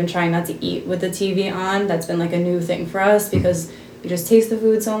have really been trying not to eat with the TV on. That's been like a new thing for us because you just taste the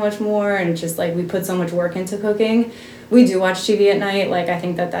food so much more, and it's just like we put so much work into cooking. We do watch TV at night. Like I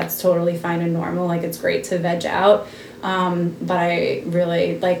think that that's totally fine and normal. Like it's great to veg out. But I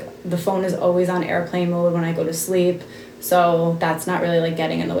really like the phone is always on airplane mode when I go to sleep. So that's not really like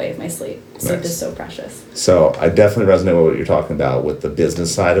getting in the way of my sleep. Sleep is so precious. So I definitely resonate with what you're talking about with the business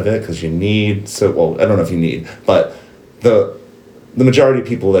side of it, because you need, well, I don't know if you need, but the majority of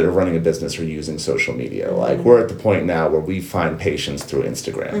people that are running a business are using social media. Like we're at the point now where we find patients through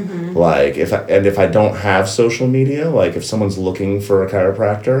Instagram. Like if I don't have social media, like if someone's looking for a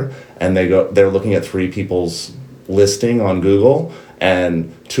chiropractor and they're looking at 3 people's listing on Google,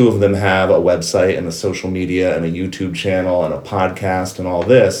 and 2 of them have a website and a social media and a YouTube channel and a podcast and all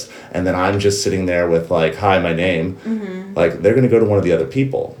this, and then I'm just sitting there with like, hi, my name, like they're going to go to one of the other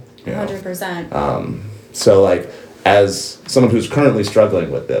people. 100%. So like, as someone who's currently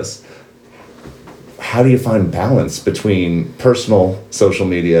struggling with this, how do you find balance between personal social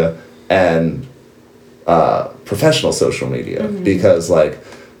media and professional social media? Because like,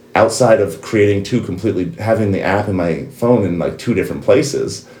 outside of having the app in my phone in like 2 different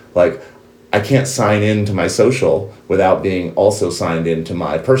places, like I can't sign into my social without being also signed into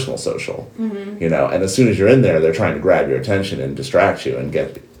my personal social, you know, and as soon as you're in there, they're trying to grab your attention and distract you and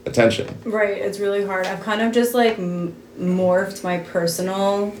get attention. Right, it's really hard. I've kind of just like morphed my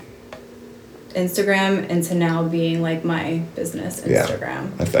personal Instagram into now being like my business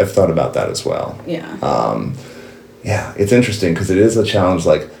Instagram. Yeah, I've thought about that as well. Yeah. Yeah, it's interesting because it is a challenge.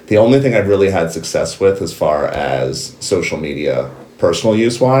 Like the only thing I've really had success with as far as social media, personal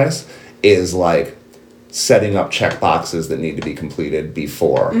use wise, is like setting up check boxes that need to be completed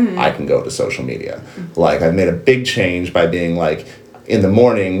before I can go to social media. Like I've made a big change by being like, in the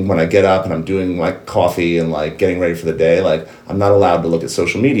morning when I get up and I'm doing like coffee and like getting ready for the day, like I'm not allowed to look at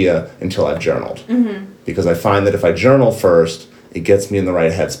social media until I've journaled. Because I find that if I journal first, it gets me in the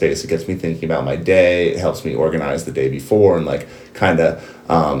right headspace. It gets me thinking about my day. It helps me organize the day before and like kind of,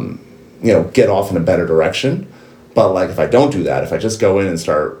 get off in a better direction. But like if I don't do that, if I just go in and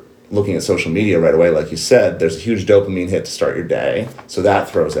start looking at social media right away, like you said, there's a huge dopamine hit to start your day. So that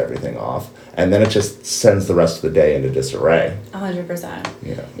throws everything off. And then it just sends the rest of the day into disarray.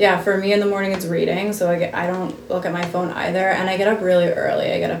 100%. Yeah, for me in the morning it's reading. So I don't look at my phone either. And I get up really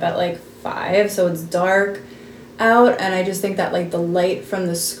early. I get up at like 5. So it's dark out, and I just think that like the light from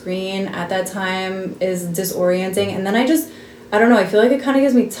the screen at that time is disorienting, and then I don't know, I feel like it kind of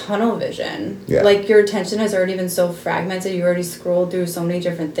gives me tunnel vision. Like your attention has already been so fragmented, you already scrolled through so many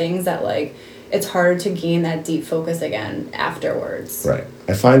different things that like it's harder to gain that deep focus again afterwards. Right.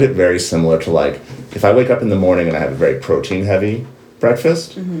 I find it very similar to like if I wake up in the morning and I have a very protein heavy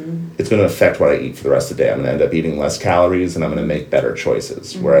breakfast, it's going to affect what I eat for the rest of the day. I'm going to end up eating less calories and I'm going to make better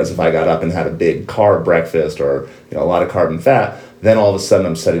choices. Whereas if I got up and had a big carb breakfast or a lot of carb and fat, then all of a sudden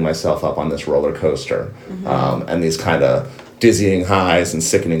I'm setting myself up on this roller coaster and these kind of dizzying highs and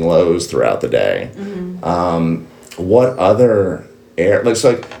sickening lows throughout the day. What other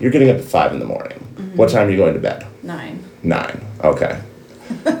so you're getting up at 5 in the morning. What time are you going to bed? 9. Okay.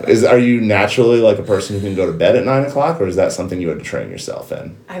 Are you naturally like a person who can go to bed at 9 o'clock, or is that something you had to train yourself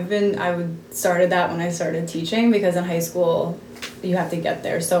in? I started that when I started teaching, because in high school you have to get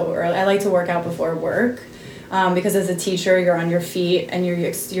there so early. I like to work out before work. Because as a teacher, you're on your feet and you're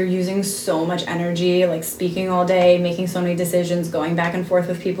using so much energy, like speaking all day, making so many decisions, going back and forth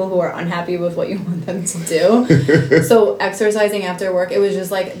with people who are unhappy with what you want them to do. So exercising after work, it was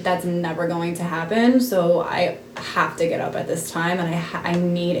just like, that's never going to happen. So I have to get up at this time, and I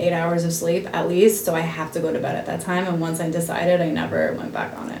need 8 hours of sleep at least. So I have to go to bed at that time. And once I decided, I never went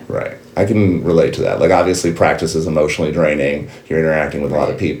back on it. Right. I can relate to that. Like obviously practice is emotionally draining. You're interacting with a lot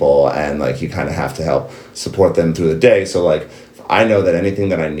of people, and like you kind of have to help support them through the day. So like I know that anything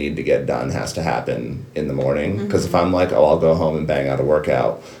that I need to get done has to happen in the morning, because if I'm like, I'll go home and bang out a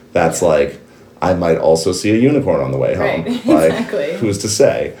workout, that's like I might also see a unicorn on the way home. Like exactly. Who's to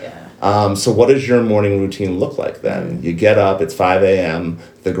say? So what does your morning routine look like then? You get up, it's 5 a.m.,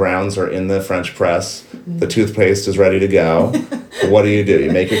 the grounds are in the French press, the toothpaste is ready to go. What do?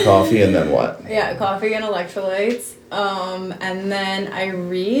 You make your coffee, and then what? Yeah, coffee and electrolytes. And then I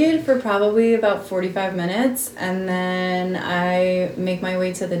read for probably about 45 minutes, and then I make my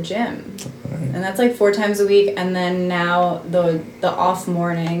way to the gym. Right. And that's like 4 times a week. And then now the off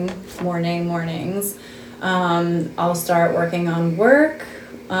mornings, I'll start working on work.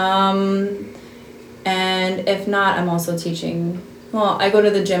 And if not, I'm also teaching. Well, I go to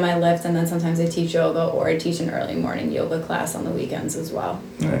the gym, I lift, and then sometimes I teach yoga, or I teach an early morning yoga class on the weekends as well.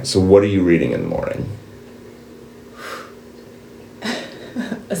 All right. So what are you reading in the morning?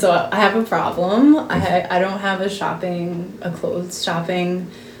 So I have a problem. I don't have a clothes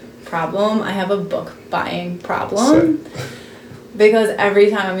shopping problem. I have a book buying problem. Because every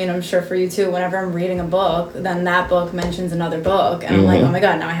time, I mean, I'm sure for you too, whenever I'm reading a book, then that book mentions another book, and I'm like, oh my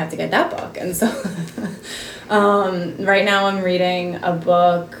God, now I have to get that book. And so right now I'm reading a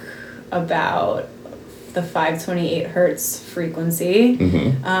book about the 528 hertz frequency,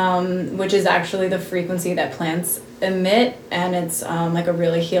 which is actually the frequency that plants emit, and it's like a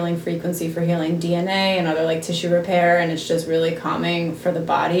really healing frequency for healing DNA and other like tissue repair, and it's just really calming for the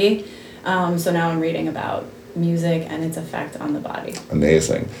body. So now I'm reading about music and its effect on the body.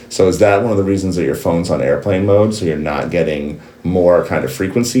 Amazing. So is that one of the reasons that your phone's on airplane mode, so you're not getting more kind of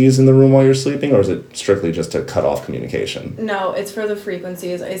frequencies in the room while you're sleeping, or is it strictly just to cut off communication? No, it's for the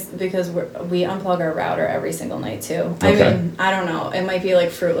frequencies. It's because we unplug our router every single night too. Okay. I mean, I don't know. It might be like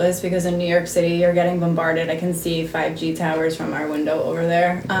fruitless because in New York City you're getting bombarded. I can see 5G towers from our window over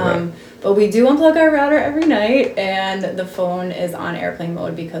there. Right. But we do unplug our router every night, and the phone is on airplane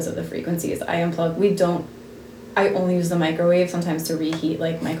mode because of the frequencies. I only use the microwave sometimes to reheat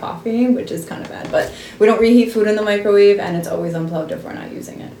like my coffee, which is kind of bad, but we don't reheat food in the microwave, and it's always unplugged if we're not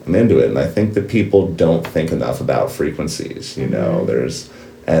using it. I'm into it, and I think that people don't think enough about frequencies, you know,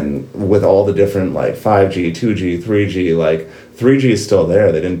 and with all the different like 5G, 2G, 3G, like 3G is still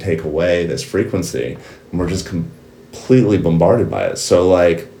there. They didn't take away this frequency, and we're just completely bombarded by it. So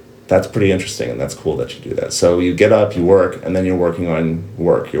like, that's pretty interesting, and that's cool that you do that. So you get up, you work, and then you're working on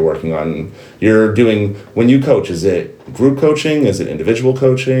work. You're doing, when you coach, is it group coaching? Is it individual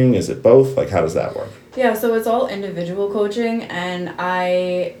coaching? Is it both? Like, how does that work? Yeah, so it's all individual coaching, and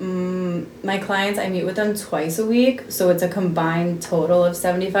my clients, I meet with them twice a week, so it's a combined total of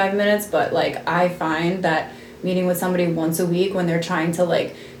 75 minutes, but like I find that meeting with somebody once a week when they're trying to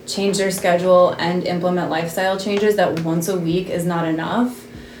like change their schedule and implement lifestyle changes, that once a week is not enough.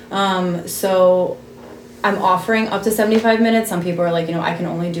 So I'm offering up to 75 minutes. Some people are like, I can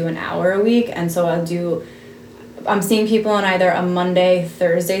only do an hour a week. And so I'm seeing people on either a Monday,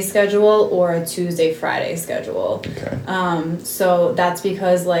 Thursday schedule or a Tuesday, Friday schedule. Okay. So that's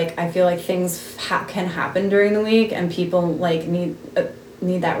because like, I feel like things can happen during the week, and people like need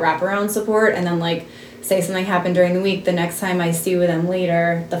that wraparound support. And then like, say something happened during the week, the next time I see with them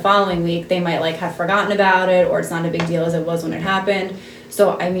later, the following week, they might like have forgotten about it, or it's not a big deal as it was when it happened.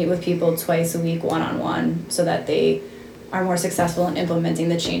 So I meet with people twice a week, one-on-one, so that they are more successful in implementing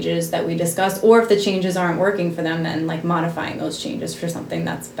the changes that we discussed, or if the changes aren't working for them, then like modifying those changes for something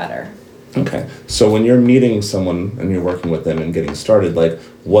that's better. Okay. So when you're meeting someone and you're working with them and getting started, like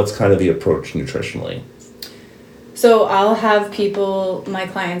what's kind of the approach nutritionally? So I'll have my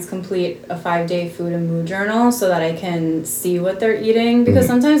clients complete a 5-day food and mood journal so that I can see what they're eating, because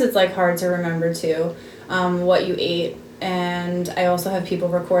sometimes it's like hard to remember too, what you ate. And I also have people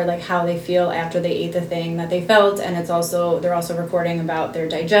record like how they feel after they ate the thing that they felt, and they're also recording about their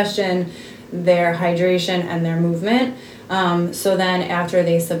digestion, their hydration, and their movement. So then after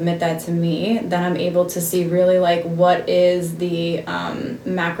they submit that to me, then I'm able to see really like what is the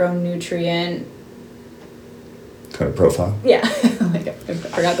macronutrient kind of profile. Yeah, like I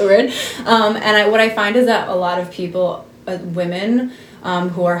forgot the word. And what I find is that a lot of people, women,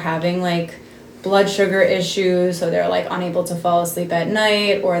 who are having like blood sugar issues, so they're like unable to fall asleep at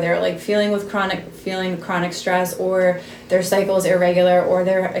night, or they're like feeling chronic stress, or their cycle is irregular, or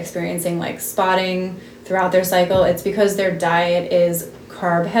they're experiencing like spotting throughout their cycle, it's because their diet is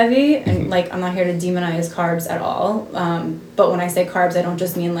carb heavy. And like, I'm not here to demonize carbs at all, but when I say carbs, I don't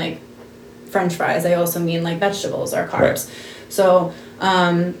just mean like French fries, I also mean like vegetables are carbs. Right. So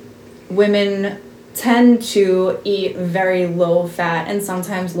women tend to eat very low fat and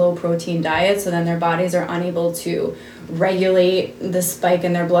sometimes low protein diets, so then their bodies are unable to regulate the spike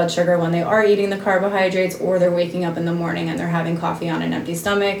in their blood sugar when they are eating the carbohydrates, or they're waking up in the morning and they're having coffee on an empty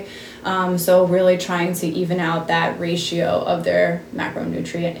stomach. So really trying to even out that ratio of their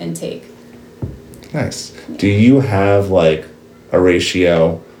macronutrient intake. Nice. Yeah. Do you have like a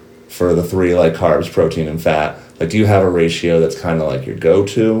ratio for the three, like carbs, protein, and fat? Like, do you have a ratio that's kind of like your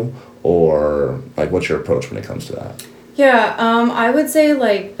go-to? Or like, what's your approach when it comes to that? Yeah, I would say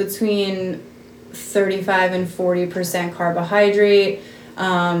like between 35 and 40% carbohydrate,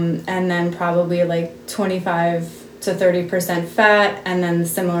 and then probably like 25 to 30% fat, and then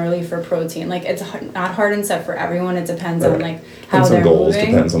similarly for protein. Like it's not hard and set for everyone. It depends on like how they're goals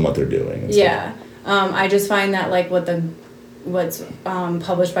moving. Depends on what they're doing. And yeah. I just find that like what's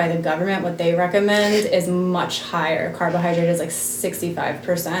published by the government, what they recommend is much higher. Carbohydrate is like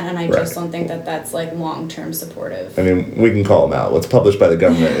 65%, and I just don't think that that's like long-term supportive. I mean, we can call them out. What's published by the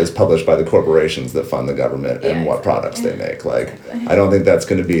government is published by the corporations that fund the government and what products they make. Like, I don't think that's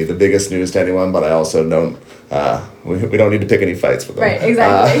going to be the biggest news to anyone, but I also don't, we don't need to pick any fights with them. Right,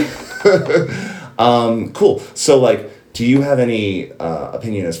 exactly. Cool. So, like, do you have any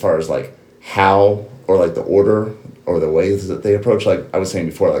opinion as far as, like, how or, like, the order or the ways that they approach? Like I was saying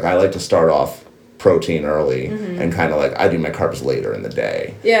before, like I like to start off protein early and kind of like I do my carbs later in the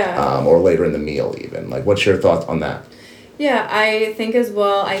day. Yeah. Or later in the meal even. Like what's your thoughts on that? Yeah, I think as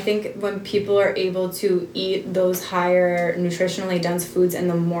well, I think when people are able to eat those higher nutritionally dense foods in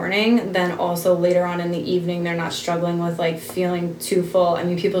the morning, then also later on in the evening, they're not struggling with like feeling too full. I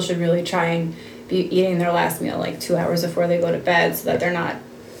mean, people should really try and be eating their last meal like 2 hours before they go to bed so that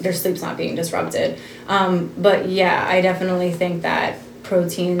their sleep's not being disrupted. But yeah, I definitely think that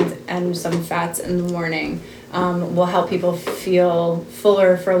proteins and some fats in the morning will help people feel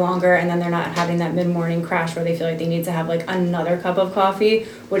fuller for longer, and then they're not having that mid-morning crash where they feel like they need to have like another cup of coffee,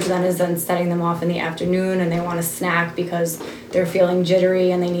 which then is then setting them off in the afternoon and they want to snack because they're feeling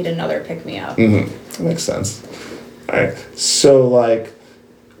jittery and they need another pick-me-up. That makes sense. All right. So like,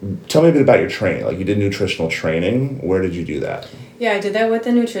 tell me a bit about your training. Like you did nutritional training. Where did you do that? Yeah, I did that with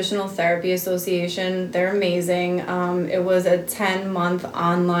the Nutritional Therapy Association. They're amazing. It was a 10-month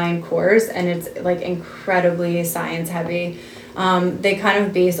online course, and it's like incredibly science heavy. They kind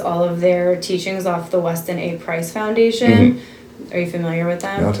of base all of their teachings off the Weston A. Price Foundation. Are you familiar with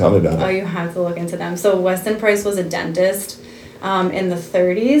them? No, tell me about it. Oh, you have to look into them. So Weston Price was a dentist in the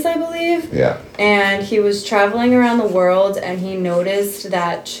 30s, I believe. Yeah. And he was traveling around the world, and he noticed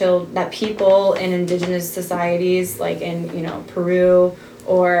that people in indigenous societies, like in Peru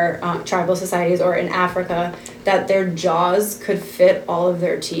or tribal societies or in Africa, that their jaws could fit all of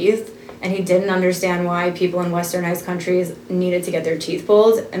their teeth. And he didn't understand why people in westernized countries needed to get their teeth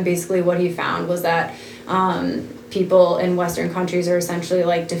pulled. And basically what he found was that people in Western countries are essentially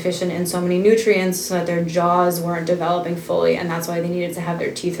like deficient in so many nutrients so that their jaws weren't developing fully, and that's why they needed to have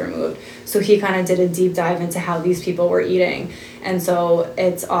their teeth removed. So he kind of did a deep dive into how these people were eating. And so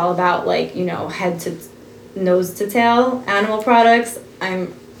it's all about like, head to nose to tail animal products.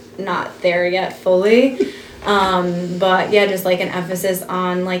 I'm not there yet fully. But yeah, just like an emphasis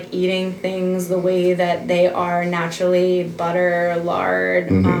on like eating things the way that they are naturally, butter, lard.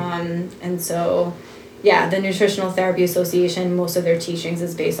 And so yeah, the Nutritional Therapy Association, most of their teachings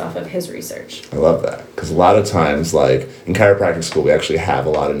is based off of his research. I love that. Because a lot of times, like in chiropractic school, we actually have a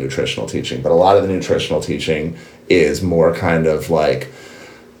lot of nutritional teaching, but a lot of the nutritional teaching is more kind of like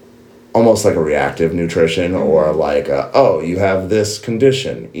almost like a reactive nutrition, or like, you have this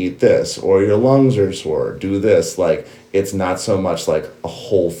condition, eat this, or your lungs are sore, do this. Like, it's not so much like a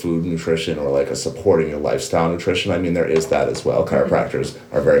whole food nutrition or like a supporting your lifestyle nutrition. I mean, there is that as well. Chiropractors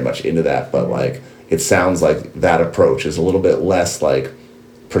are very much into that, but like, it sounds like that approach is a little bit less like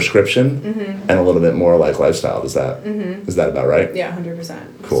prescription and a little bit more like lifestyle. Is that about right? Yeah,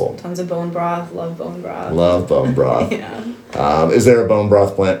 100%. Cool. Tons of bone broth. Love bone broth. Love bone broth. Yeah. Is there a bone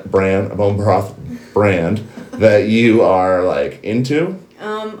broth brand that you are like into?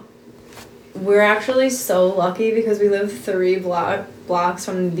 We're actually so lucky because we live 3 blocks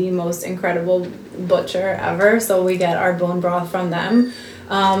from the most incredible butcher ever. So we get our bone broth from them.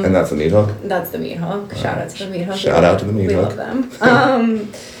 And that's the Meat Hook? That's the Meat Hook. Shout out to the Meat Hook. Shout out to the Meat Hook. We love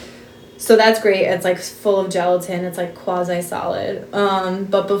them. So that's great. It's like full of gelatin. It's like quasi-solid.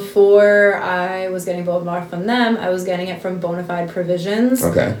 But before I was getting bone broth from them, I was getting it from Bonafide Provisions.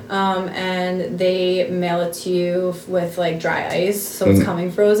 Okay. And they mail it to you with like dry ice. So it's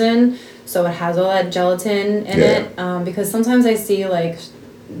coming frozen. So it has all that gelatin in it. Because sometimes I see like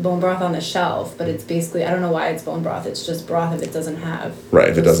bone broth on the shelf, but it's basically, I don't know why it's bone broth. It's just broth if it doesn't have. Right,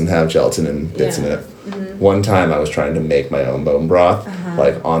 if it doesn't have gelatin and bits in it. One time I was trying to make my own bone broth,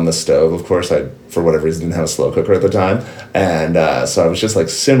 like on the stove. Of course, I, for whatever reason, didn't have a slow cooker at the time. And so I was just like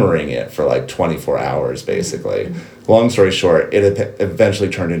simmering it for like 24 hours, basically. Long story short, it eventually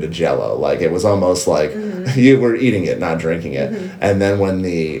turned into Jell-O. Like it was almost like you were eating it, not drinking it. And then when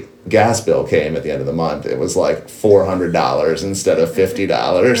the gas bill came at the end of the month, it was like $400 instead of $50.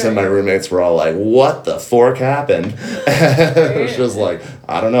 Right. And my roommates were all like, what the fork happened? It was just like,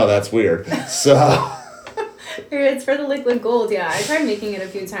 I don't know, that's weird. So it's for the liquid gold. Yeah, I tried making it a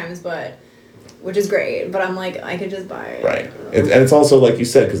few times, but which is great, but I'm like, I could just buy it. Right. And it's also, like you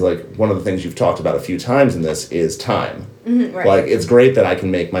said, because, like, one of the things you've talked about a few times in this is time. Right. Like, it's great that I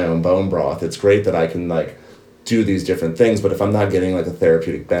can make my own bone broth. It's great that I can, like, do these different things, but if I'm not getting, like, a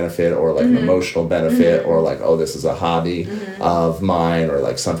therapeutic benefit or, like, an emotional benefit or, like, oh, this is a hobby of mine or,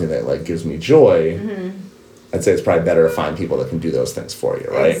 like, something that, like, gives me joy, I'd say it's probably better to find people that can do those things for you,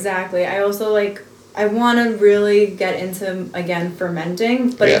 right? Exactly. I also, like, I want to really get into, again, fermenting,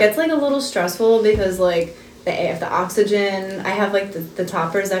 but it gets, like, a little stressful because, like, the oxygen, I have, like, the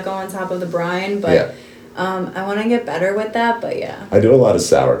toppers that go on top of the brine, but I want to get better with that, but I do a lot of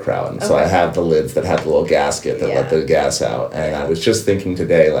sauerkraut, and so I have the lids that have the little gasket that let the gas out, and I was just thinking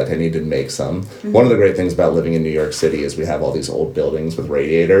today, like, I need to make some. One of the great things about living in New York City is we have all these old buildings with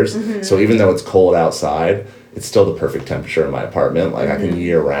radiators, so even though it's cold outside, it's still the perfect temperature in my apartment. Like, I can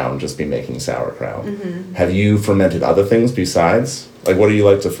year-round just be making sauerkraut. Have you fermented other things besides? Like, what do you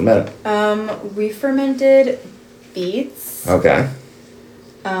like to ferment? We fermented beets. Okay.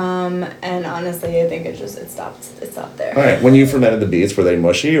 And honestly, I think it stopped there. All right. When you fermented the beets, were they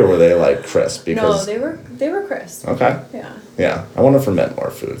mushy or were they, like, crisp? Because no, they were crisp. Okay. Yeah. Yeah. I want to ferment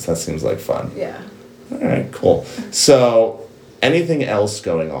more foods. That seems like fun. Yeah. All right. Cool. So, anything else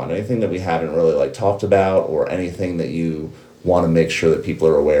going on? Anything that we haven't really, like, talked about, or anything that you want to make sure that people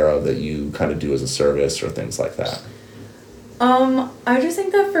are aware of that you kind of do as a service or things like that? I just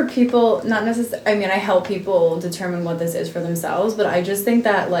think that for people, not necessarily, I mean, I help people determine what this is for themselves, but I just think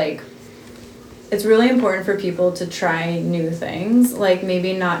that, like, it's really important for people to try new things, like,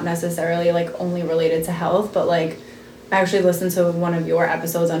 maybe not necessarily, like, only related to health, but, like, I actually listened to one of your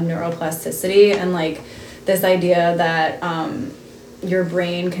episodes on neuroplasticity, and, like, this idea that your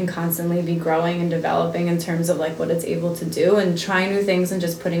brain can constantly be growing and developing in terms of, like, what it's able to do, and trying new things and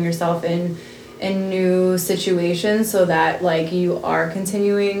just putting yourself in new situations so that, like, you are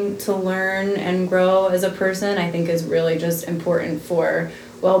continuing to learn and grow as a person, I think is really just important for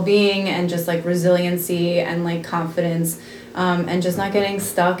well-being and just, like, resiliency and, like, confidence, and just not getting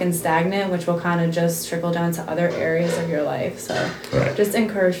stuck and stagnant, which will kind of just trickle down to other areas of your life. So just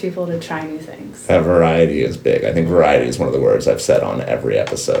encourage people to try new things. That variety is big. I think variety is one of the words I've said on every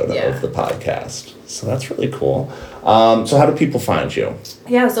episode of the podcast. So that's really cool. So how do people find you?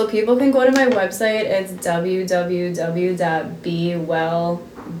 Yeah, so people can go to my website. It's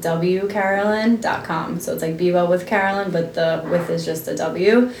www.bewellwcarolyn.com. So it's like Be Well with Carolyn, but the with is just a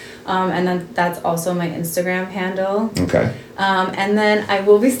W. And then that's also my Instagram handle. Okay. And then I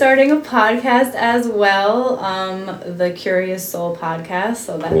will be starting a podcast as well, the Curious Soul podcast.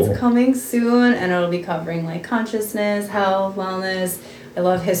 So that's coming soon, and it'll be covering, like, consciousness, health, wellness. I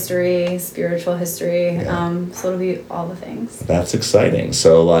love history, spiritual history, so it'll be all the things. That's exciting.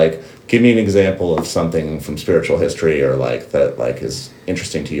 So, like, give me an example of something from spiritual history, or, like, that, like, is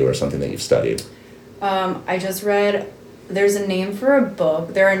interesting to you, or something that you've studied. I just read, there's a name for a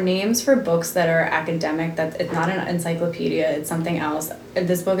book. There are names for books that are academic, that it's not an encyclopedia, it's something else.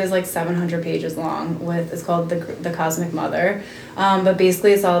 This book is, like, 700 pages long, it's called The Cosmic Mother. But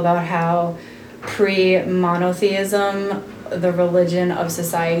basically it's all about how pre-monotheism, the religion of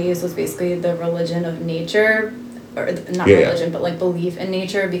societies was basically the religion of nature, or not religion, but, like, belief in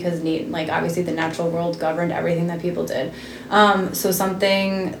nature, because like, obviously the natural world governed everything that people did. So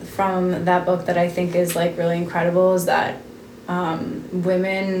something from that book that I think is, like, really incredible is that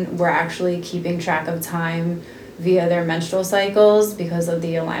women were actually keeping track of time via their menstrual cycles because of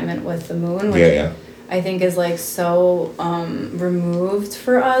the alignment with the moon, which I think is, like, so removed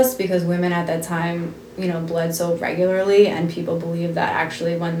for us, because women at that time, you know, bled so regularly, and people believe that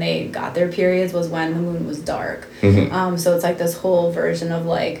actually when they got their periods was when the moon was dark. So it's, like, this whole version of,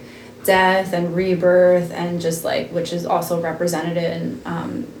 like, death and rebirth, and just, like, which is also represented in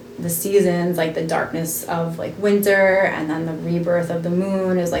the seasons, like the darkness of, like, winter, and then the rebirth of the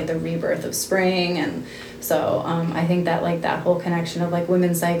moon is, like, the rebirth of spring. And so I think that, like, that whole connection of, like,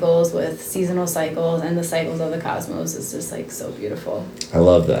 women's cycles with seasonal cycles and the cycles of the cosmos is just, like, so beautiful. I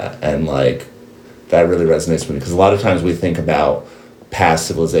love that. And, like, that really resonates with me, because a lot of times we think about past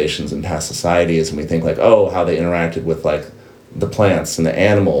civilizations and past societies, and we think, like, oh, how they interacted with, like, the plants and the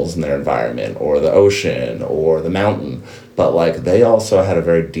animals in their environment, or the ocean, or the mountain, but, like, they also had a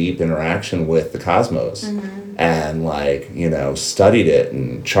very deep interaction with the cosmos, and, like, you know, studied it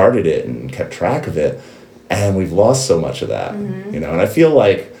and charted it and kept track of it, and we've lost so much of that, you know. And I feel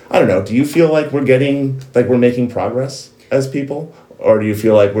like, I don't know, do you feel like we're making progress as people? Or do you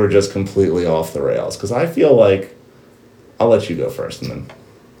feel like we're just completely off the rails? Because I feel like, I'll let you go first, and then.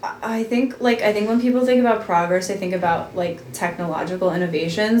 I think when people think about progress, they think about, like, technological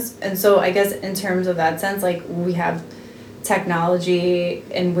innovations. And so I guess in terms of that sense, like, we have technology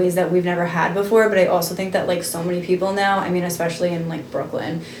in ways that we've never had before, but I also think that like so many people now, I mean especially in like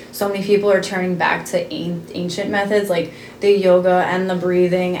Brooklyn, so many people are turning back to ancient methods like the yoga and the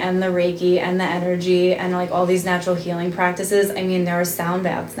breathing and the Reiki and the energy and like all these natural healing practices. I mean, there are sound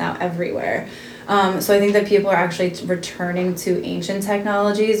baths now everywhere. So I think that people are actually returning to ancient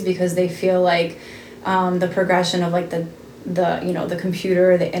technologies because they feel like the progression of like the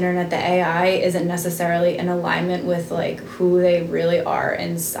computer, the internet, the AI isn't necessarily in alignment with like who they really are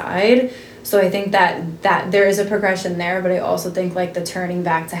inside. So I think that there is a progression there, but I also think like the turning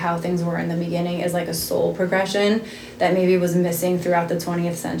back to how things were in the beginning is like a soul progression that maybe was missing throughout the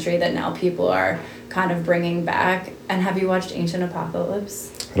 20th century that now people are kind of bringing back. And have you watched Ancient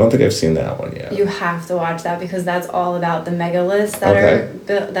Apocalypse? I don't think I've seen that one yet. You have to watch that because that's all about the megaliths that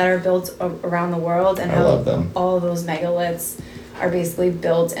are built around the world and how love them. All of those megaliths are basically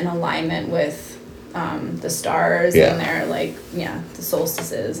built in alignment with the stars and their the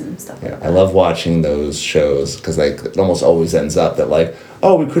solstices and stuff like that. I love watching those shows because like it almost always ends up that like,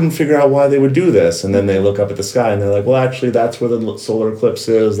 oh, we couldn't figure out why they would do this, and then they look up at the sky and they're like, well, actually that's where the solar eclipse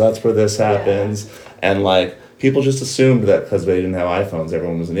is, that's where this happens, and like people just assumed that because they didn't have iPhones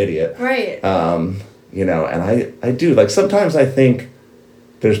everyone was an idiot, right? And I do like sometimes I think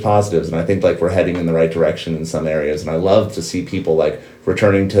there's positives, and I think like we're heading in the right direction in some areas, and I love to see people like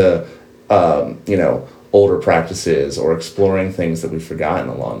returning to older practices or exploring things that we've forgotten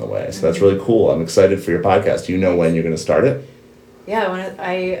along the way. So that's really cool. I'm excited for your podcast. Do you know when you're going to start it? Yeah,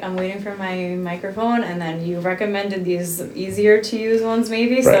 I'm waiting for my microphone, and then you recommended these easier to use ones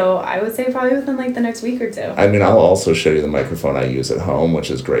maybe, right. So I would say probably within like the next week or two. I mean, I'll also show you the microphone I use at home,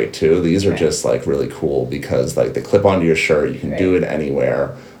 which is great too. These are just like really cool because like they clip onto your shirt, you can do it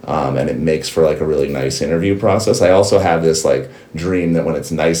anywhere. And it makes for like a really nice interview process. I also have this like dream that when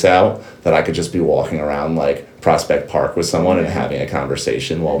it's nice out that I could just be walking around like Prospect Park with someone and having a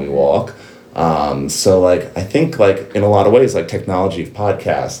conversation while we walk. So like I think like in a lot of ways like technology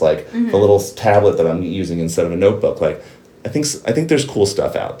podcasts, like the little tablet that I'm using instead of a notebook, like I think there's cool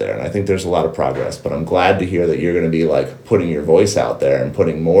stuff out there, and I think there's a lot of progress, but I'm glad to hear that you're going to be like putting your voice out there and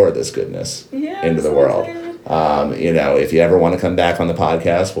putting more of this goodness into the world. If you ever want to come back on the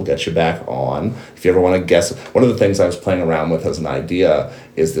podcast, we'll get you back on. If you ever want to guest, one of the things I was playing around with as an idea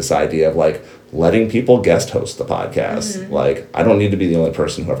is this idea of like letting people guest host the podcast. Like I don't need to be the only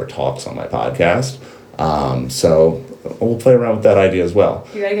person who ever talks on my podcast. So we'll play around with that idea as well.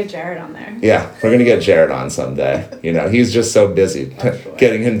 You gotta get Jared on there. Yeah, we're gonna get Jared on someday. He's just so busy.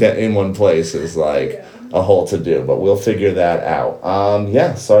 Getting him in one place is like a whole to do, but we'll figure that out.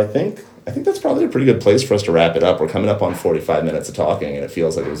 So I think that's probably a pretty good place for us to wrap it up. We're coming up on 45 minutes of talking, and it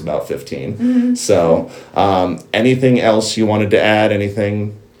feels like it was about 15. So anything else you wanted to add?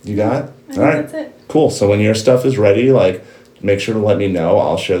 Anything you got? I think that's it. Cool. So when your stuff is ready, like make sure to let me know.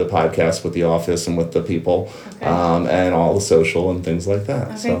 I'll share the podcast with the office and with the people, and all the social and things like that.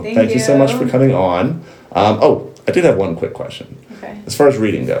 Okay, so thank you so much for coming on. I did have one quick question. Okay. As far as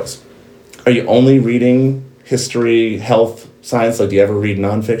reading goes, are you only reading history, health, science? Like, do you ever read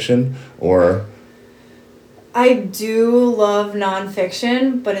nonfiction or? I do love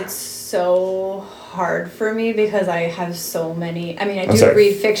nonfiction, but it's so hard for me because I have so many. I mean, I do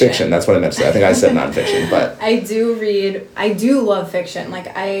read fiction. Fiction, that's what I meant to say. I think I said nonfiction, but. I do love fiction. Like,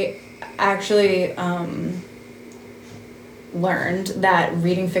 I actually learned that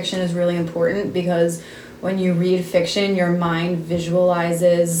reading fiction is really important because when you read fiction, your mind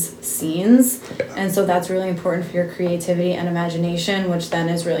visualizes scenes. And so that's really important for your creativity and imagination, which then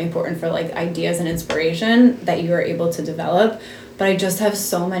is really important for like ideas and inspiration that you are able to develop. But I just have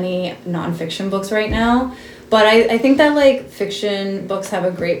so many nonfiction books right now. But I think that like fiction books have a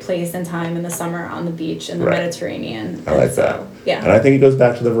great place and time in the summer on the beach in the Mediterranean. I like that. Yeah. And I think it goes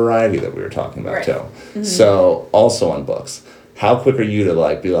back to the variety that we were talking about too. Mm-hmm. So also on books, how quick are you to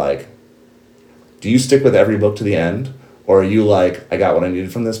like be like, do you stick with every book to the end? Or are you like, I got what I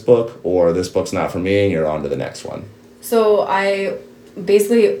needed from this book, or this book's not for me and you're on to the next one? So I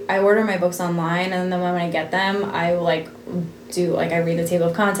order my books online, and then when I get them, I I read the table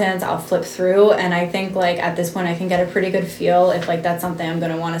of contents, I'll flip through, and I think like at this point I can get a pretty good feel if like that's something I'm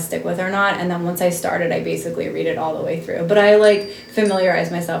going to want to stick with or not. And then once I start it, I basically read it all the way through. But I like familiarize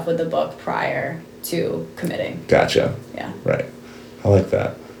myself with the book prior to committing. Gotcha. Yeah. Right. I like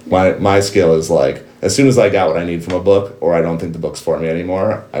that. My skill is like, as soon as I got what I need from a book, or I don't think the book's for me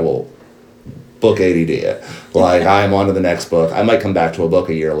anymore, I will book ADD it. Like, I'm on to the next book. I might come back to a book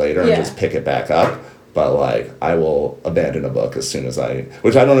a year later and just pick it back up. but like I will abandon a book as soon as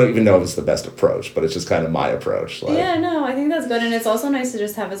which I don't even know if it's the best approach, but it's just kind of my approach. Like, yeah, no, I think that's good, and it's also nice to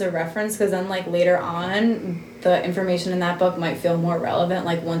just have as a reference, because then like later on, the information in that book might feel more relevant,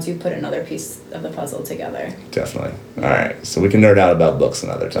 like once you put another piece of the puzzle together. Definitely. All right, so we can nerd out about books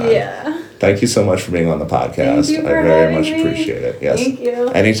another time. Yeah. Thank you so much for being on the podcast. Thank you for I very much having me. appreciate it. Yes. Thank you.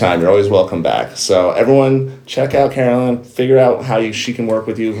 Anytime. You're always welcome back. So everyone, check out Carolyn. Figure out how she can work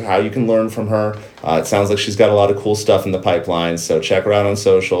with you, how you can learn from her. It sounds like she's got a lot of cool stuff in the pipeline. So check her out on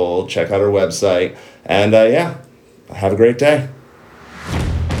social. Check out her website. And yeah, have a great day.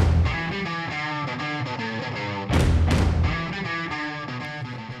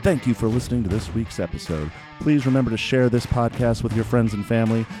 Thank you for listening to this week's episode. Please remember to share this podcast with your friends and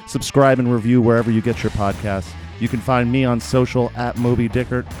family. Subscribe and review wherever you get your podcasts. You can find me on social at Moby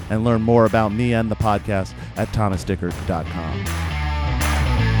Dickert and learn more about me and the podcast at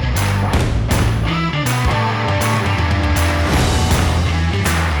thomasdickert.com.